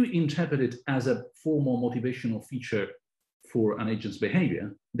 if you interpret it as a formal motivational feature for an agent's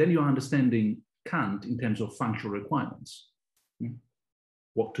behavior, then you're understanding Kant in terms of functional requirements.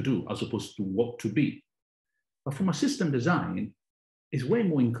 What to do as opposed to what to be. But from a system design, it's way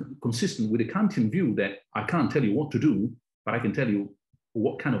more consistent with the Kantian view that I can't tell you what to do, but I can tell you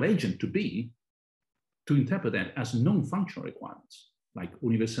what kind of agent to be, to interpret that as non-functional requirements, like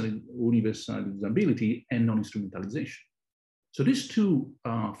universalizability and non-instrumentalization. So these two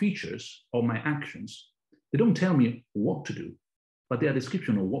features of my actions, they don't tell me what to do, but they are a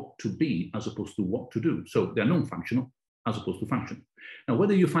description of what to be as opposed to what to do. So they're non-functional as opposed to functional. Now,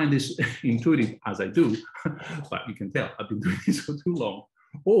 whether you find this intuitive as I do, but you can tell I've been doing this for too long,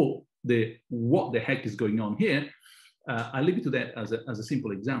 or what the heck is going on here, I leave it to that as a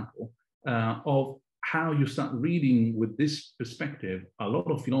simple example of how you start reading with this perspective a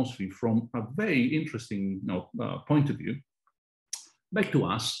lot of philosophy from a very interesting point of view. Back to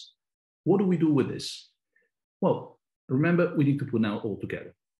us, what do we do with this? Well, remember, we need to put now all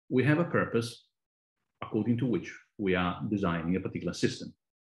together. We have a purpose according to which we are designing a particular system.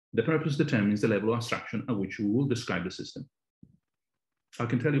 The purpose determines the level of abstraction at which we will describe the system. I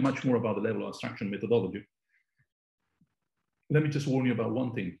can tell you much more about the level of abstraction methodology. Let me just warn you about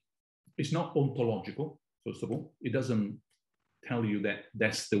one thing. It's not ontological, first of all. It doesn't tell you that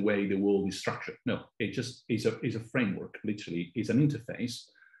that's the way the world is structured. No, it just is a framework, literally. It's an interface,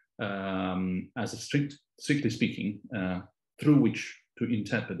 as a strictly speaking, through which to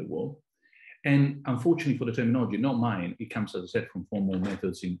interpret the world. And unfortunately for the terminology, not mine, it comes, as I said, from formal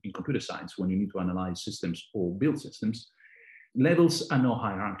methods in computer science when you need to analyze systems or build systems. Levels are not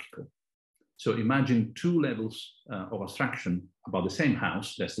hierarchical. So imagine two levels of abstraction about the same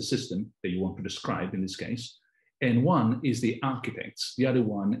house, that's the system that you want to describe in this case, and one is the architects, the other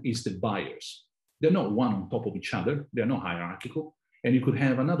one is the buyers. They're not one on top of each other, they're not hierarchical, and you could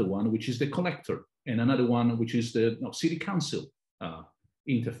have another one which is the collector, and another one which is the city council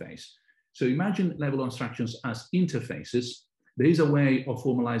interface. So imagine level abstractions as interfaces. There is a way of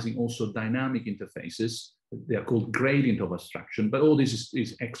formalizing also dynamic interfaces. They are called gradient of abstraction, but all this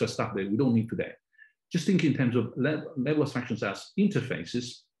is extra stuff that we don't need today. Just think in terms of level abstractions as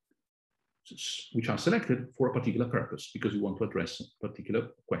interfaces, which are selected for a particular purpose because you want to address a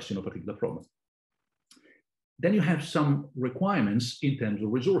particular question or particular problem. Then you have some requirements in terms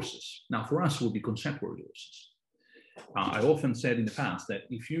of resources. Now, for us, will be conceptual resources. I often said in the past that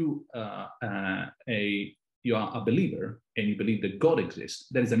if you are a believer and you believe that God exists,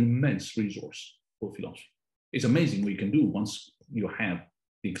 that is an immense resource for philosophy. It's amazing what you can do once you have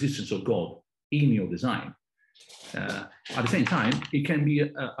the existence of God in your design. At the same time, it can be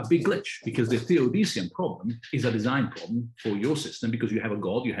a big glitch because the Theodician problem is a design problem for your system because you have a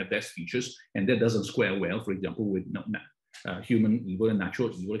God, you have those features, and that doesn't square well, for example, with human evil and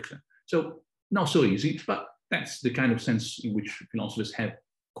natural evil, etc. So not so easy, but that's the kind of sense in which philosophers have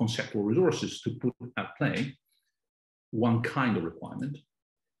conceptual resources to put at play one kind of requirement.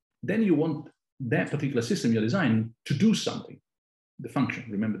 Then you want that particular system you're designing to do something. The function,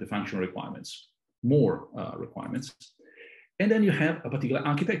 remember the functional requirements, more requirements. And then you have a particular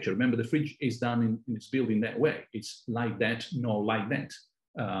architecture. Remember the fridge is done it's built in that way. It's like that, no like that.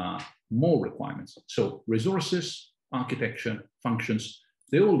 More requirements. So resources, architecture, functions,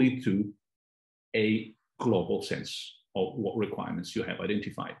 they all lead to a global sense of what requirements you have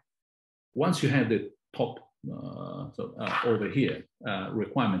identified. Once you have the top over here,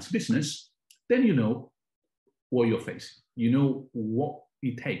 requirements business, then you know what you're facing. You know what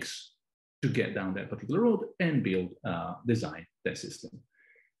it takes to get down that particular road and build, design that system.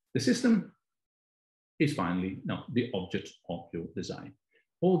 The system is finally the object of your design.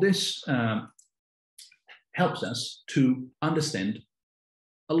 All this helps us to understand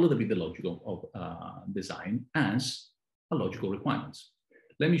a little bit the logic of design as a logical requirements.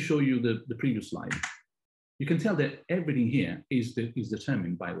 Let me show you the previous slide. You can tell that everything here is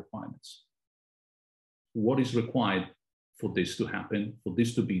determined by requirements. What is required for this to happen, for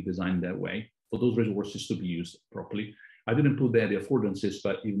this to be designed that way, for those resources to be used properly, I didn't put there the affordances,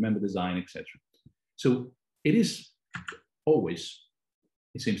 but you remember design, etc. So it is always,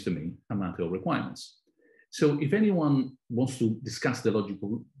 it seems to me, a matter of requirements. So if anyone wants to discuss the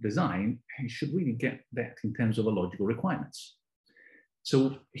logical design, he should really get that in terms of a logical requirements.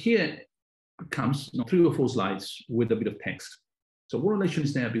 So here comes 3 or 4 slides with a bit of text. So what relation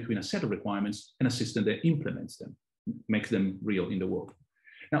is there between a set of requirements and a system that implements them, makes them real in the world?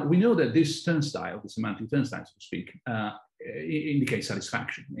 Now, we know that this turnstile, the semantic turnstile, so to speak, indicates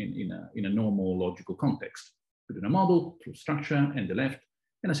satisfaction in a normal logical context. Within a model, through structure and the left,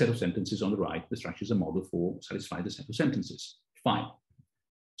 and a set of sentences on the right. The structure is a model for satisfy the set of sentences. Fine.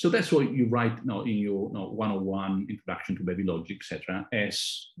 So that's what you write in your 101 introduction to baby logic, etc.,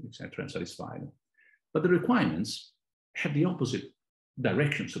 S, etc., and satisfied. But the requirements have the opposite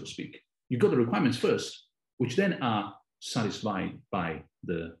direction, so to speak. You got the requirements first, which then are satisfied by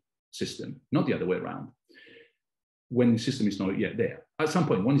the system, not the other way around. When the system is not yet there. At some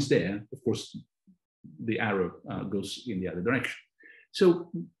point, when it's there, of course, the arrow goes in the other direction.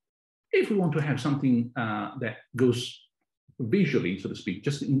 So if we want to have something that goes visually, so to speak,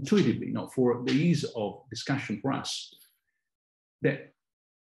 just intuitively, for the ease of discussion for us, that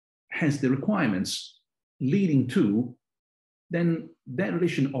has the requirements leading to, then that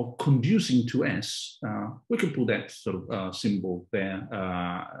relation of conducing to S, we can put that sort of symbol there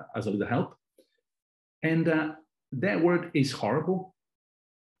as a little help. And that word is horrible.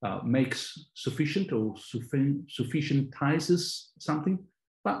 Makes sufficient or sufficientizes something.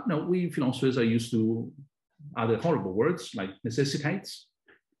 But no, we philosophers are used to other horrible words like necessitates,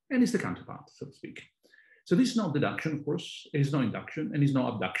 and it's the counterpart, so to speak. So this is not deduction, of course, it is not induction, and it's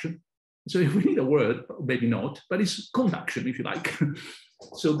not abduction. So if we need a word, maybe not, but it's conduction, if you like.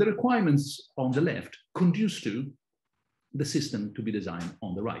 So the requirements on the left conduce to the system to be designed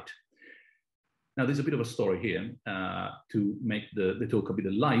on the right. Now, there's a bit of a story here to make the talk a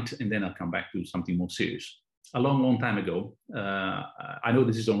bit light, and then I'll come back to something more serious. A long, long time ago, I know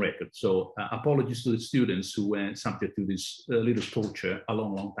this is on record, so apologies to the students who were subject to this little torture a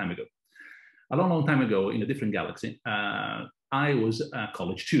long, long time ago. A long, long time ago, in a different galaxy, I was a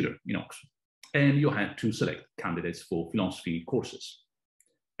college tutor in Oxford, and you had to select candidates for philosophy courses.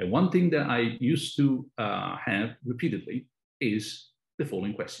 And one thing that I used to have repeatedly is the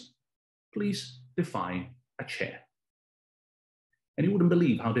following question. Please define a chair. And you wouldn't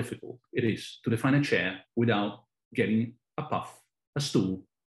believe how difficult it is to define a chair without getting a puff, a stool,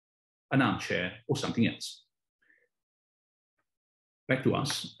 an armchair, or something else. Back to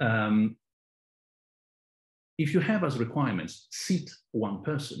us. If you have as requirements, seat one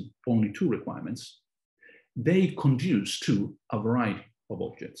person, only 2 requirements, they conduce to a variety of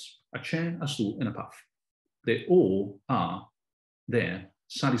objects, a chair, a stool, and a puff. They all are there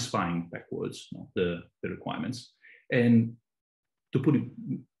satisfying backwards the requirements. And to put it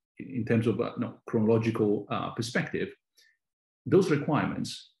in terms of chronological perspective, those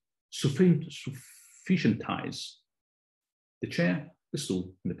requirements sufficientize the chair, the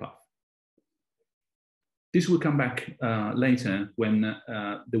stool, and the puff. This will come back later when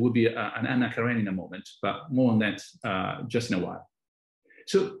there will be an Anna Karenina moment, but more on that just in a while.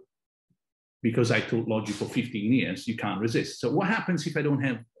 So, because I taught logic for 15 years, you can't resist. So what happens if I don't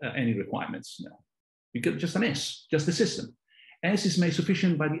have any requirements? No. You get just an S, just the system. S is made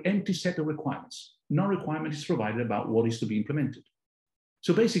sufficient by the empty set of requirements. No requirement is provided about what is to be implemented.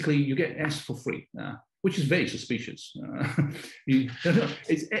 So basically, you get S for free, which is very suspicious.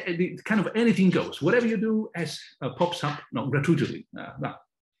 It's kind of anything goes. Whatever you do, S pops up, gratuitously.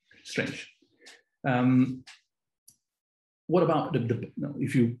 Strange. What about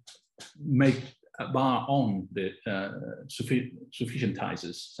if you make a bar on the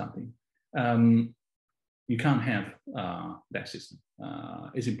sufficientizes something? You can't have that system.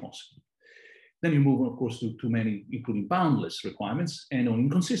 It's impossible. Then you move, of course, to many, including boundless requirements and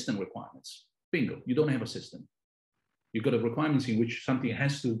inconsistent requirements. Bingo, you don't have a system. You've got a requirements in which something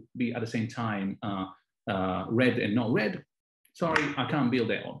has to be at the same time read and not read. Sorry, I can't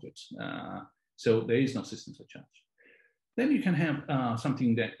build that object. So there is no system such as. Then you can have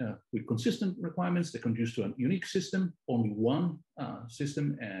something that with consistent requirements that conduce to a unique system. Only one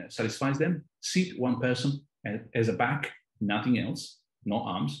system satisfies them. Seat one person as a back, nothing else, no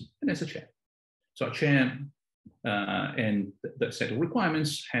arms, and that's a chair. So a chair and that set of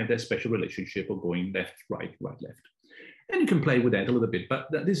requirements have that special relationship of going left, right, right, left. And you can play with that a little bit, but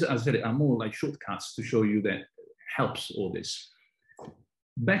these, as I said, are more like shortcuts to show you that helps all this.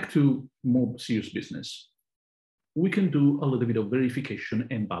 Back to more serious business. We can do a little bit of verification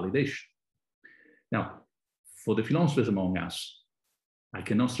and validation. Now, for the philosophers among us, I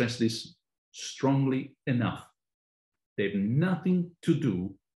cannot stress this strongly enough. They have nothing to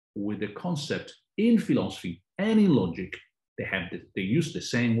do with the concept in philosophy and in logic. They use the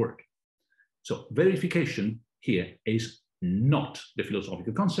same word. So verification here is not the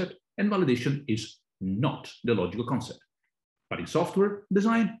philosophical concept, and validation is not the logical concept. But in software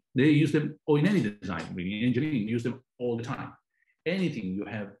design, they use them, or in any design, really, in engineering, they use them all the time. Anything you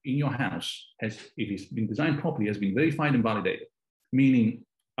have in your house, if it's been designed properly, has been verified and validated, meaning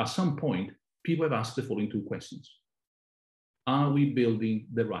at some point, people have asked the following two questions. Are we building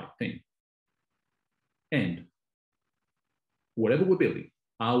the right thing? And whatever we're building,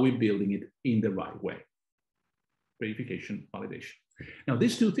 are we building it in the right way? Verification, validation. Now,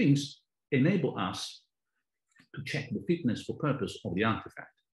 these two things enable us to check the fitness for purpose of the artifact.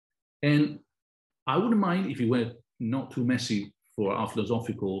 And I wouldn't mind, if you were not too messy for our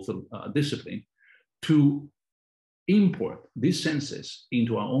philosophical discipline, to import these senses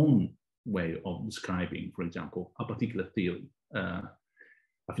into our own way of describing, for example, a particular theory.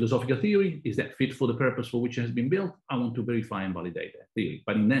 A philosophical theory is that fit for the purpose for which it has been built. I want to verify and validate that theory.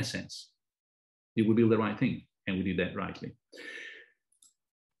 But in that sense, did we build the right thing? And we did that rightly.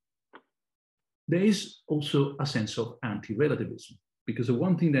 There is also a sense of anti-relativism, because the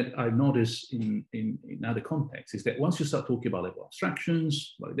one thing that I've noticed in other contexts is that once you start talking about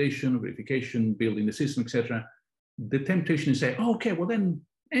abstractions, validation, verification, building the system, etc., the temptation is to say, oh, okay, well then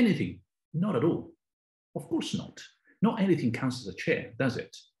anything. Not at all. Of course not. Not anything counts as a chair, does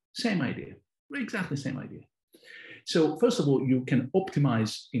it? Same idea, exactly same idea. So first of all, you can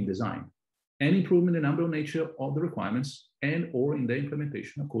optimize in design and improve in the number or nature of the requirements and or in their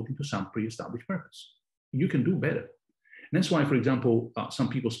implementation according to some pre-established purpose. You can do better. And that's why, for example, some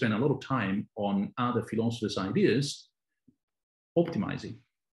people spend a lot of time on other philosophers' ideas optimizing.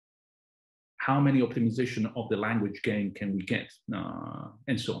 How many optimization of the language game can we get,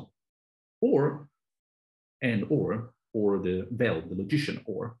 and so on. Or the Vel, the logician,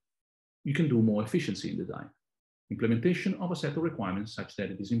 or you can do more efficiency in design. Implementation of a set of requirements such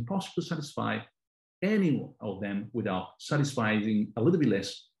that it is impossible to satisfy any of them without satisfying a little bit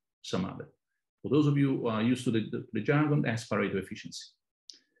less some other. For those of you who are used to the jargon, that's Pareto efficiency.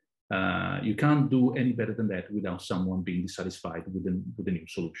 You can't do any better than that without someone being dissatisfied with the new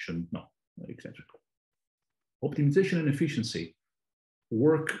solution, no, etc. Optimization and efficiency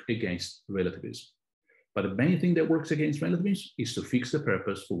work against relativism. But the main thing that works against relativism is to fix the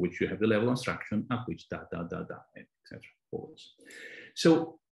purpose for which you have the level of abstraction at which etc. forwards.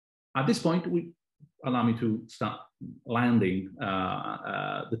 So at this point, allow me to start landing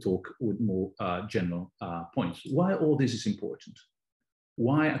the talk with more general points. Why all this is important?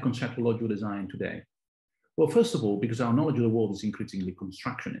 Why a conceptual logical design today? Well, first of all, because our knowledge of the world is increasingly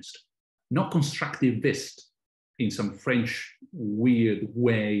constructionist, not constructivist, in some French weird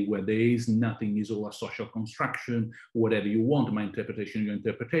way where there is nothing, is all a social construction, whatever you want, my interpretation, your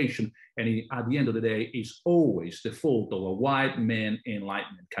interpretation, and at the end of the day, it's always the fault of a white man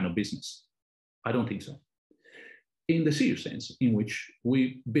enlightenment kind of business. I don't think so. In the serious sense in which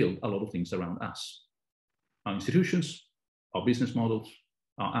we build a lot of things around us. Our institutions, our business models,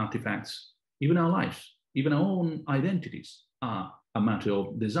 our artifacts, even our lives, even our own identities are a matter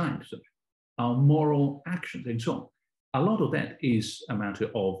of design. So our moral actions and so on. A lot of that is a matter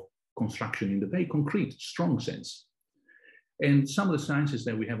of construction in the very concrete, strong sense. And some of the sciences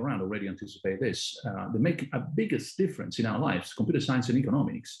that we have around already anticipate this. They make a biggest difference in our lives. Computer science and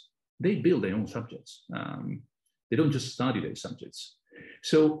economics, they build their own subjects. They don't just study their subjects.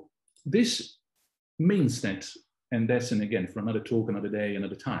 So this means that, and that's, and again, for another talk, another day,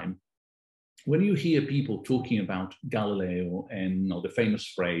 another time, when you hear people talking about Galileo and the famous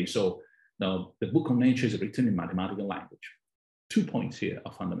phrase, so now, the book on nature is written in mathematical language. 2 points here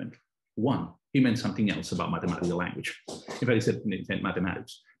are fundamental. One, he meant something else about mathematical language. In fact, he said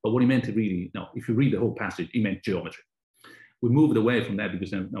mathematics. But what he meant really, if you read the whole passage, he meant geometry. We moved away from that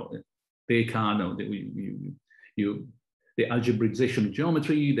because Descartes, the algebraization of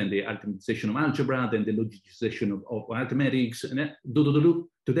geometry, then the arithmetization of algebra, then the logicization of arithmetics. And that,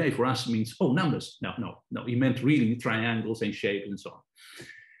 today for us means, oh, numbers. No, he meant really triangles and shapes and so on.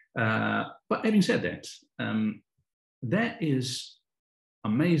 But having said that, that is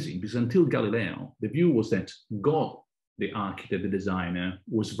amazing because until Galileo, the view was that God, the architect, the designer,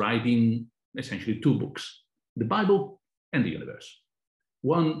 was writing essentially 2 books, the Bible and the universe.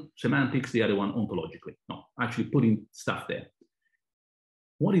 One semantics, the other one ontologically. No, actually putting stuff there.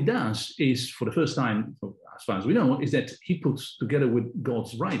 What he does is, for the first time, as far as we know, is that he puts together with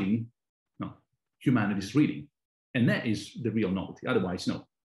God's writing, humanity's reading. And that is the real novelty. Otherwise, no.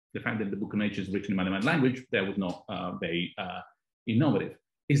 The fact that the book of nature is written in mathematical language, that was not very innovative.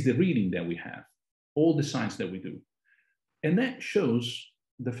 It's the reading that we have, all the science that we do. And that shows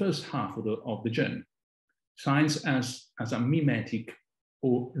the first half of the journey. Science as a mimetic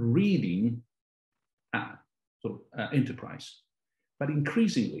or reading enterprise. But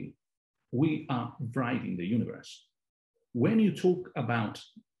increasingly, we are writing the universe. When you talk about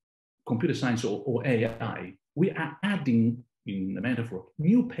computer science or AI, we are adding, in the metaphor,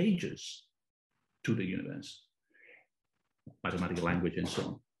 new pages to the universe, mathematical language and so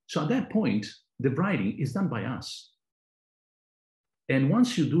on. So at that point, the writing is done by us. And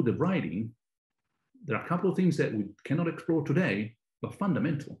once you do the writing, there are a couple of things that we cannot explore today, but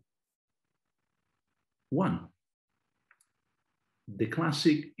fundamental. One, the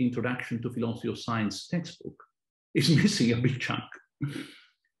classic Introduction to Philosophy of Science textbook is missing a big chunk,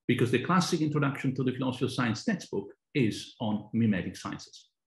 because the classic Introduction to the Philosophy of Science textbook is on mimetic sciences.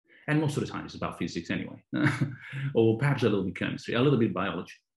 And most of the time it's about physics anyway, or perhaps a little bit chemistry, a little bit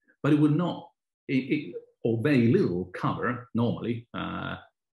biology, but it will not, or very little cover normally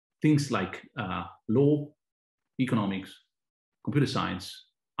things like law, economics, computer science,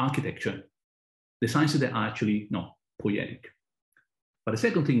 architecture, the sciences that are actually not poetic. But the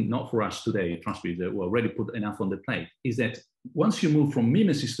second thing, not for us today, trust me, that we already put enough on the plate, is that once you move from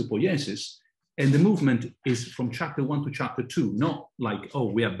mimesis to poiesis, and the movement is from chapter 1 to chapter 2, not like, oh,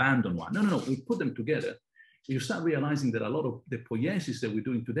 we abandon one. No, we put them together. You start realizing that a lot of the poiesis that we're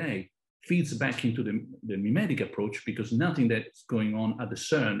doing today feeds back into the mimetic approach, because nothing that's going on at the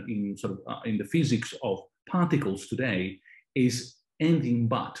CERN in the physics of particles today is anything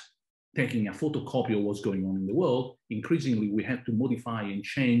but taking a photocopy of what's going on in the world. Increasingly, we have to modify and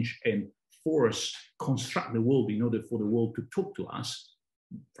change and construct the world in order for the world to talk to us,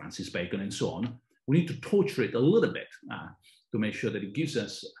 Francis Bacon and so on. We need to torture it a little bit to make sure that it gives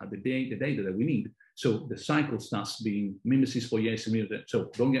us the data that we need. So the cycle starts being mimesis, poiesis.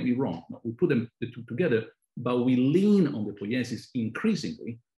 So don't get me wrong, we put the two together, but we lean on the poiesis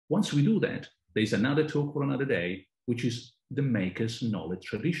increasingly. Once we do that, there's another talk for another day, which is the maker's knowledge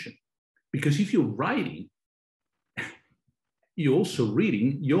tradition. Because if you're writing, you're also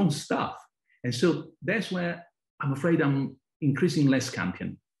reading your own stuff. And so that's where I'm afraid I'm increasing less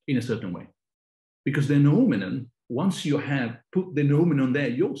Kantian in a certain way. Because the nomenon, once you have put the nomenon there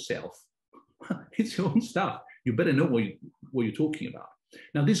yourself, it's your own stuff. You better know what you're talking about.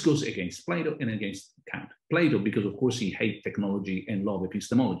 Now, this goes against Plato and against Kant. Plato, because of course he hates technology and loved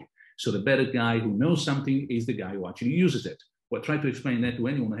epistemology. So the better guy who knows something is the guy who actually uses it. Well, try to explain that to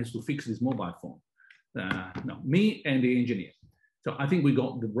anyone who has to fix this mobile phone. No, me and the engineer. So I think we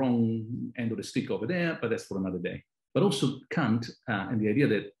got the wrong end of the stick over there, but that's for another day. But also Kant and the idea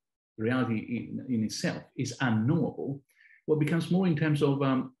that reality in itself is unknowable, what becomes more in terms of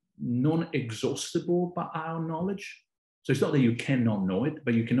non-exhaustible by our knowledge. So it's not that you cannot know it,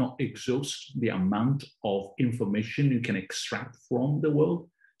 but you cannot exhaust the amount of information you can extract from the world.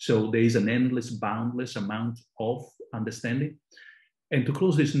 So there is an endless, boundless amount of understanding. And to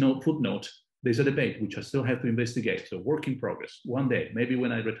close this footnote, there's a debate which I still have to investigate. So work in progress. One day, maybe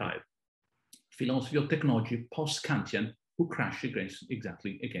when I retire, philosophy of technology, post-Kantian, who crash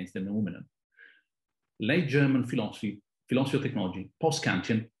exactly against the nomenon. Late German philosophy of technology,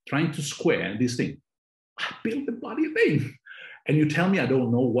 post-Kantian, trying to square this thing. I built the bloody thing. And you tell me I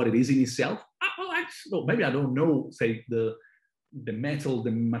don't know what it is in itself? Well, maybe I don't know, say, the metal,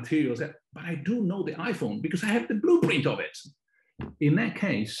 the materials, but I do know the iPhone because I have the blueprint of it. In that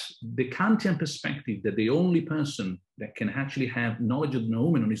case, the Kantian perspective that the only person that can actually have knowledge of the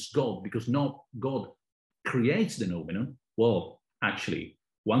nomenon is God, because not God creates the nomenon. Well, actually,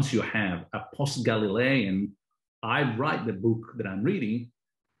 once you have a post-Galilean, I write the book that I'm reading,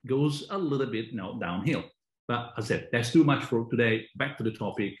 goes a little bit downhill. But as I said, that's too much for today. Back to the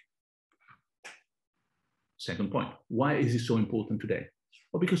topic. Second point, why is it so important today?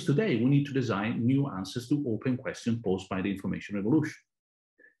 Well, because today we need to design new answers to open questions posed by the information revolution.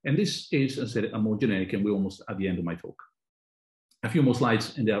 And this is, as I said, a more generic, and we're almost at the end of my talk. A few more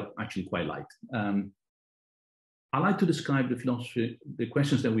slides, and they're actually quite light. I like to describe the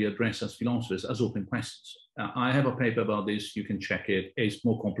questions that we address as philosophers as open questions. I have a paper about this, you can check it. It's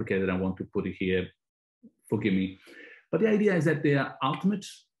more complicated, I want to put it here, forgive me. But the idea is that they are ultimate,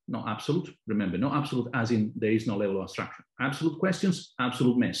 not absolute. Remember, not absolute as in there is no level of abstraction. Absolute questions,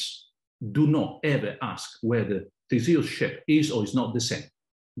 absolute mess. Do not ever ask whether Theseus' ship is or is not the same.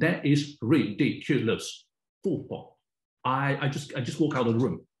 That is ridiculous. Full stop. I just walk out of the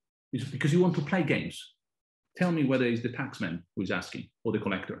room. It's because you want to play games. Tell me whether it's the taxman who is asking or the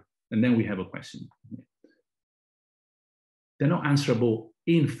collector, and then we have a question. They're not answerable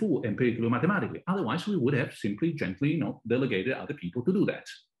in full empirically or mathematically. Otherwise, we would have simply gently delegated other people to do that.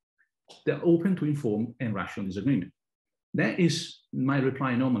 They're open to informed and rational disagreement. That is my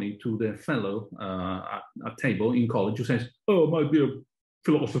reply normally to the fellow at table in college who says, "Oh, my dear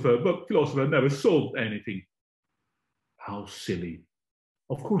philosopher, but philosopher never solved anything." How silly.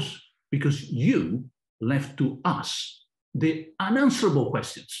 Of course, because you left to us the unanswerable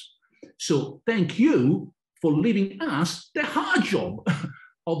questions. So thank you for leaving us the hard job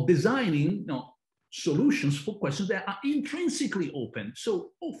of designing solutions for questions that are intrinsically open.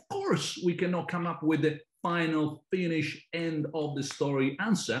 So of course, we cannot come up with the final, finish, end of the story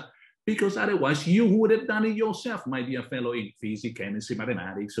answer, because otherwise you would have done it yourself, my dear fellow in physics, chemistry,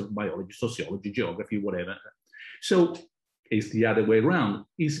 mathematics, biology, sociology, geography, whatever. So it's the other way around.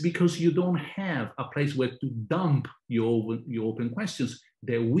 It's because you don't have a place where to dump your open questions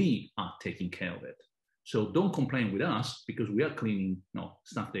that we are taking care of it. So don't complain with us because we are cleaning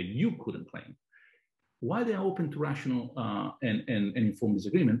stuff that you couldn't claim. Why they are open to rational and informed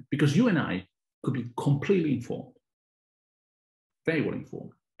disagreement? Because you and I could be completely informed, very well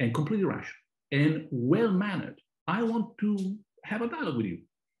informed, and completely rational, and well-mannered. I want to have a dialogue with you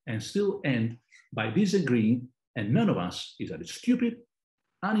and still end by disagreeing, and none of us is either stupid,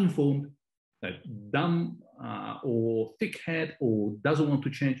 uninformed, dumb, or thick-head, or doesn't want to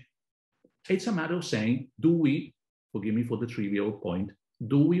change. It's a matter of saying, do we, forgive me for the trivial point,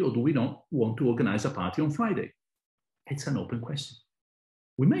 do we or do we not want to organize a party on Friday? It's an open question.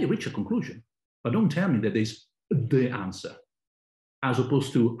 We may reach a conclusion, but don't tell me that there's the answer, as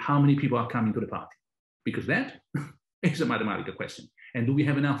opposed to how many people are coming to the party, because that is a mathematical question. And do we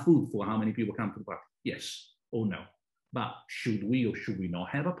have enough food for how many people come to the party? Yes or no. But should we or should we not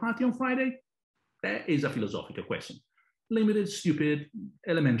have a party on Friday? That is a philosophical question. Limited, stupid,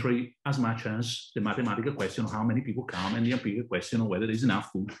 elementary, as much as the mathematical question of how many people come and the empirical question of whether there's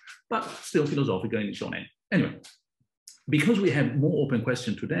enough food, but still philosophical in its own end. Anyway, because we have more open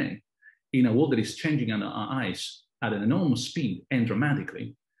questions today, in a world that is changing under our eyes at an enormous speed and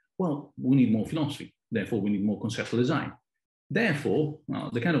dramatically, well, we need more philosophy. Therefore, we need more conceptual design. Therefore,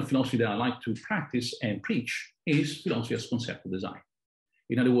 the kind of philosophy that I like to practice and preach is philosophy as conceptual design.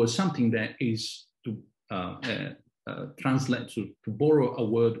 In other words, something that is to translate, to borrow a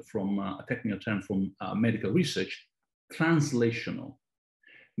word from a technical term from medical research, translational.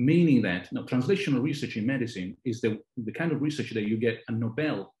 Meaning that translational research in medicine is the kind of research that you get a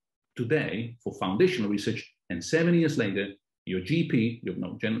Nobel today for foundational research, and 7 years later, your GP, your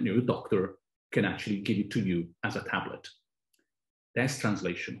doctor, can actually give it to you as a tablet. That's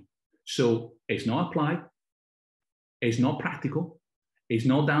translational. So it's not applied, it's not practical, it's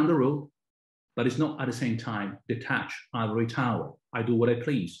not down the road, but it's not at the same time detached, ivory tower. I do what I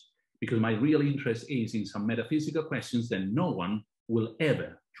please, because my real interest is in some metaphysical questions that no one will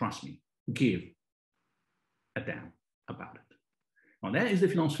ever, trust me, give a damn about it. Now that is the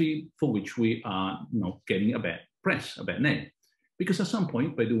philosophy for which we are getting a bad press, a bad name. Because at some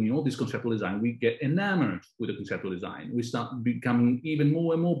point, by doing all this conceptual design, we get enamored with the conceptual design. We start becoming even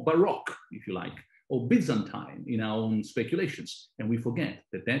more and more Baroque, if you like, or Byzantine in our own speculations. And we forget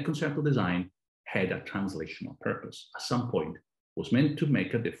that that conceptual design had a translational purpose. At some point, was meant to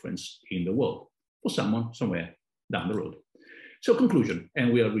make a difference in the world for someone somewhere down the road. So conclusion,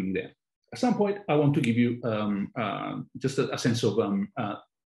 and we are really there. At some point, I want to give you just a sense of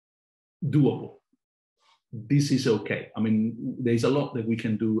doable. This is okay. I mean, there's a lot that we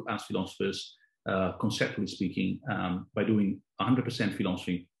can do as philosophers, conceptually speaking, by doing 100%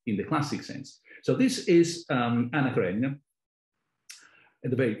 philosophy in the classic sense. So this is Anna Karenina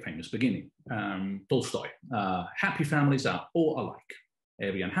at the very famous beginning. Tolstoy, happy families are all alike.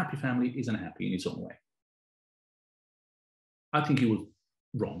 Every unhappy family is unhappy in its own way. I think he was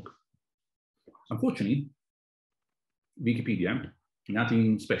wrong. Unfortunately, Wikipedia,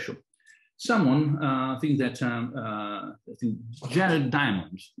 nothing special. Someone thinks that Jared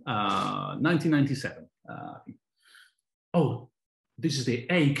Diamond, 1997. Oh, this is the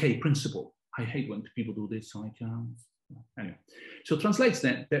AK principle. I hate when people do this. Like, anyway, so translates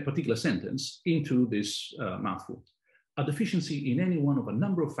that particular sentence into this mouthful. A deficiency in any one of a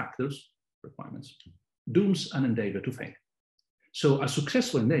number of factors, requirements, dooms an endeavor to fail. So a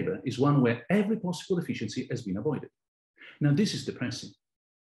successful endeavor is one where every possible deficiency has been avoided. Now, this is depressing.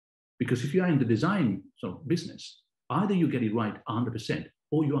 Because if you are in the design business, either you get it right 100%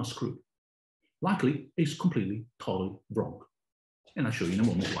 or you are screwed. Luckily, it's completely, totally wrong. And I'll show you in a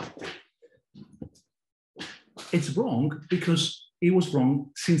moment why. It's wrong because it was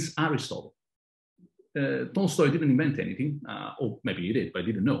wrong since Aristotle. Tolstoy didn't invent anything, or maybe he did, but I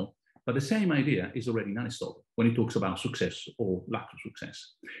didn't know. But the same idea is already in Aristotle when he talks about success or lack of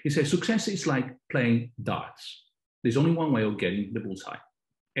success. He says success is like playing darts. There's only one way of getting the bullseye.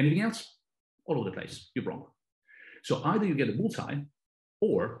 Anything else? All over the place. You're wrong. So either you get a bullseye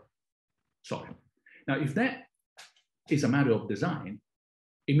or, sorry. Now, if that is a matter of design,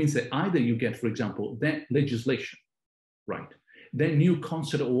 it means that either you get, for example, that legislation, right? That new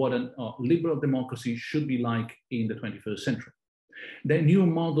concept of what a liberal democracy should be like in the 21st century. That new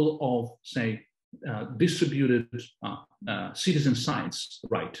model of, say, distributed citizen science,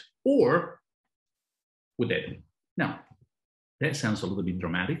 right? Or with that. Now, that sounds a little bit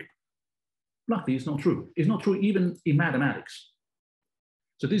dramatic. Luckily, it's not true. It's not true even in mathematics.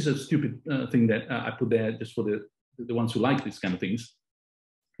 So this is a stupid thing that I put there just for the ones who like these kind of things.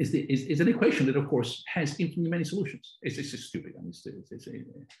 It's an equation that, of course, has infinitely many solutions. It's stupid. I mean,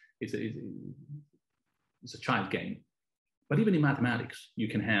 it's a child game. But even in mathematics, you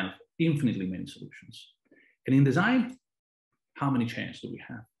can have infinitely many solutions. And in design, how many chairs do we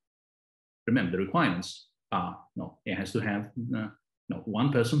have? Remember, the requirements are, no, it has to have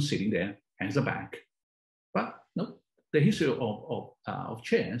one person sitting there, has a back. But no, the history of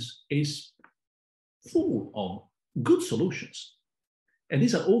chairs is full of good solutions. And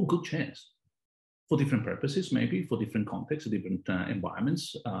these are all good chairs for different purposes, maybe for different contexts, different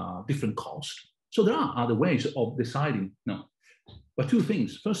environments, different costs. So there are other ways of deciding. No, but two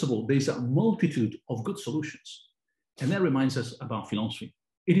things. First of all, there's a multitude of good solutions. And that reminds us about philosophy.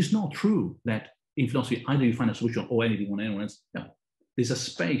 It is not true that in philosophy, either you find a solution or anything on anyone else. No, there's a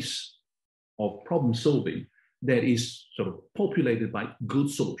space of problem solving that is sort of populated by good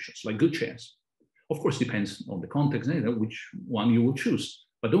solutions, like good chairs. Of course, it depends on the context, which one you will choose.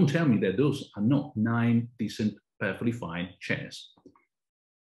 But don't tell me that those are not 9 decent, perfectly fine chairs.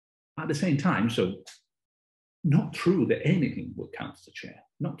 At the same time, so not true that anything will count as a chair.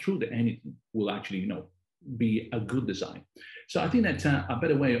 Not true that anything will actually, be a good design. So I think that a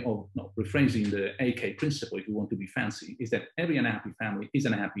better way of rephrasing the AK principle, if you want to be fancy, is that every unhappy family is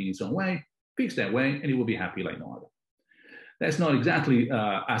unhappy in its own way, fix their way, and it will be happy like no other. That's not exactly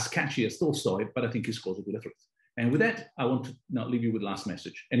as catchy as Tolstoy, but I think it's closer to the truth. And with that, I want to leave you with the last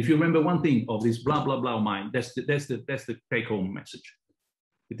message. And if you remember one thing of this blah, blah, blah of mine, that's the take-home message.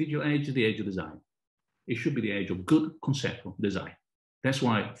 The digital age is the age of design. It should be the age of good conceptual design. That's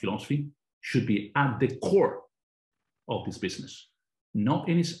why philosophy should be at the core of this business, not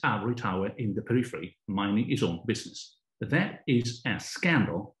in its ivory tower in the periphery, minding its own business. That is a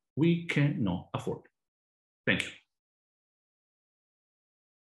scandal we cannot afford. Thank you.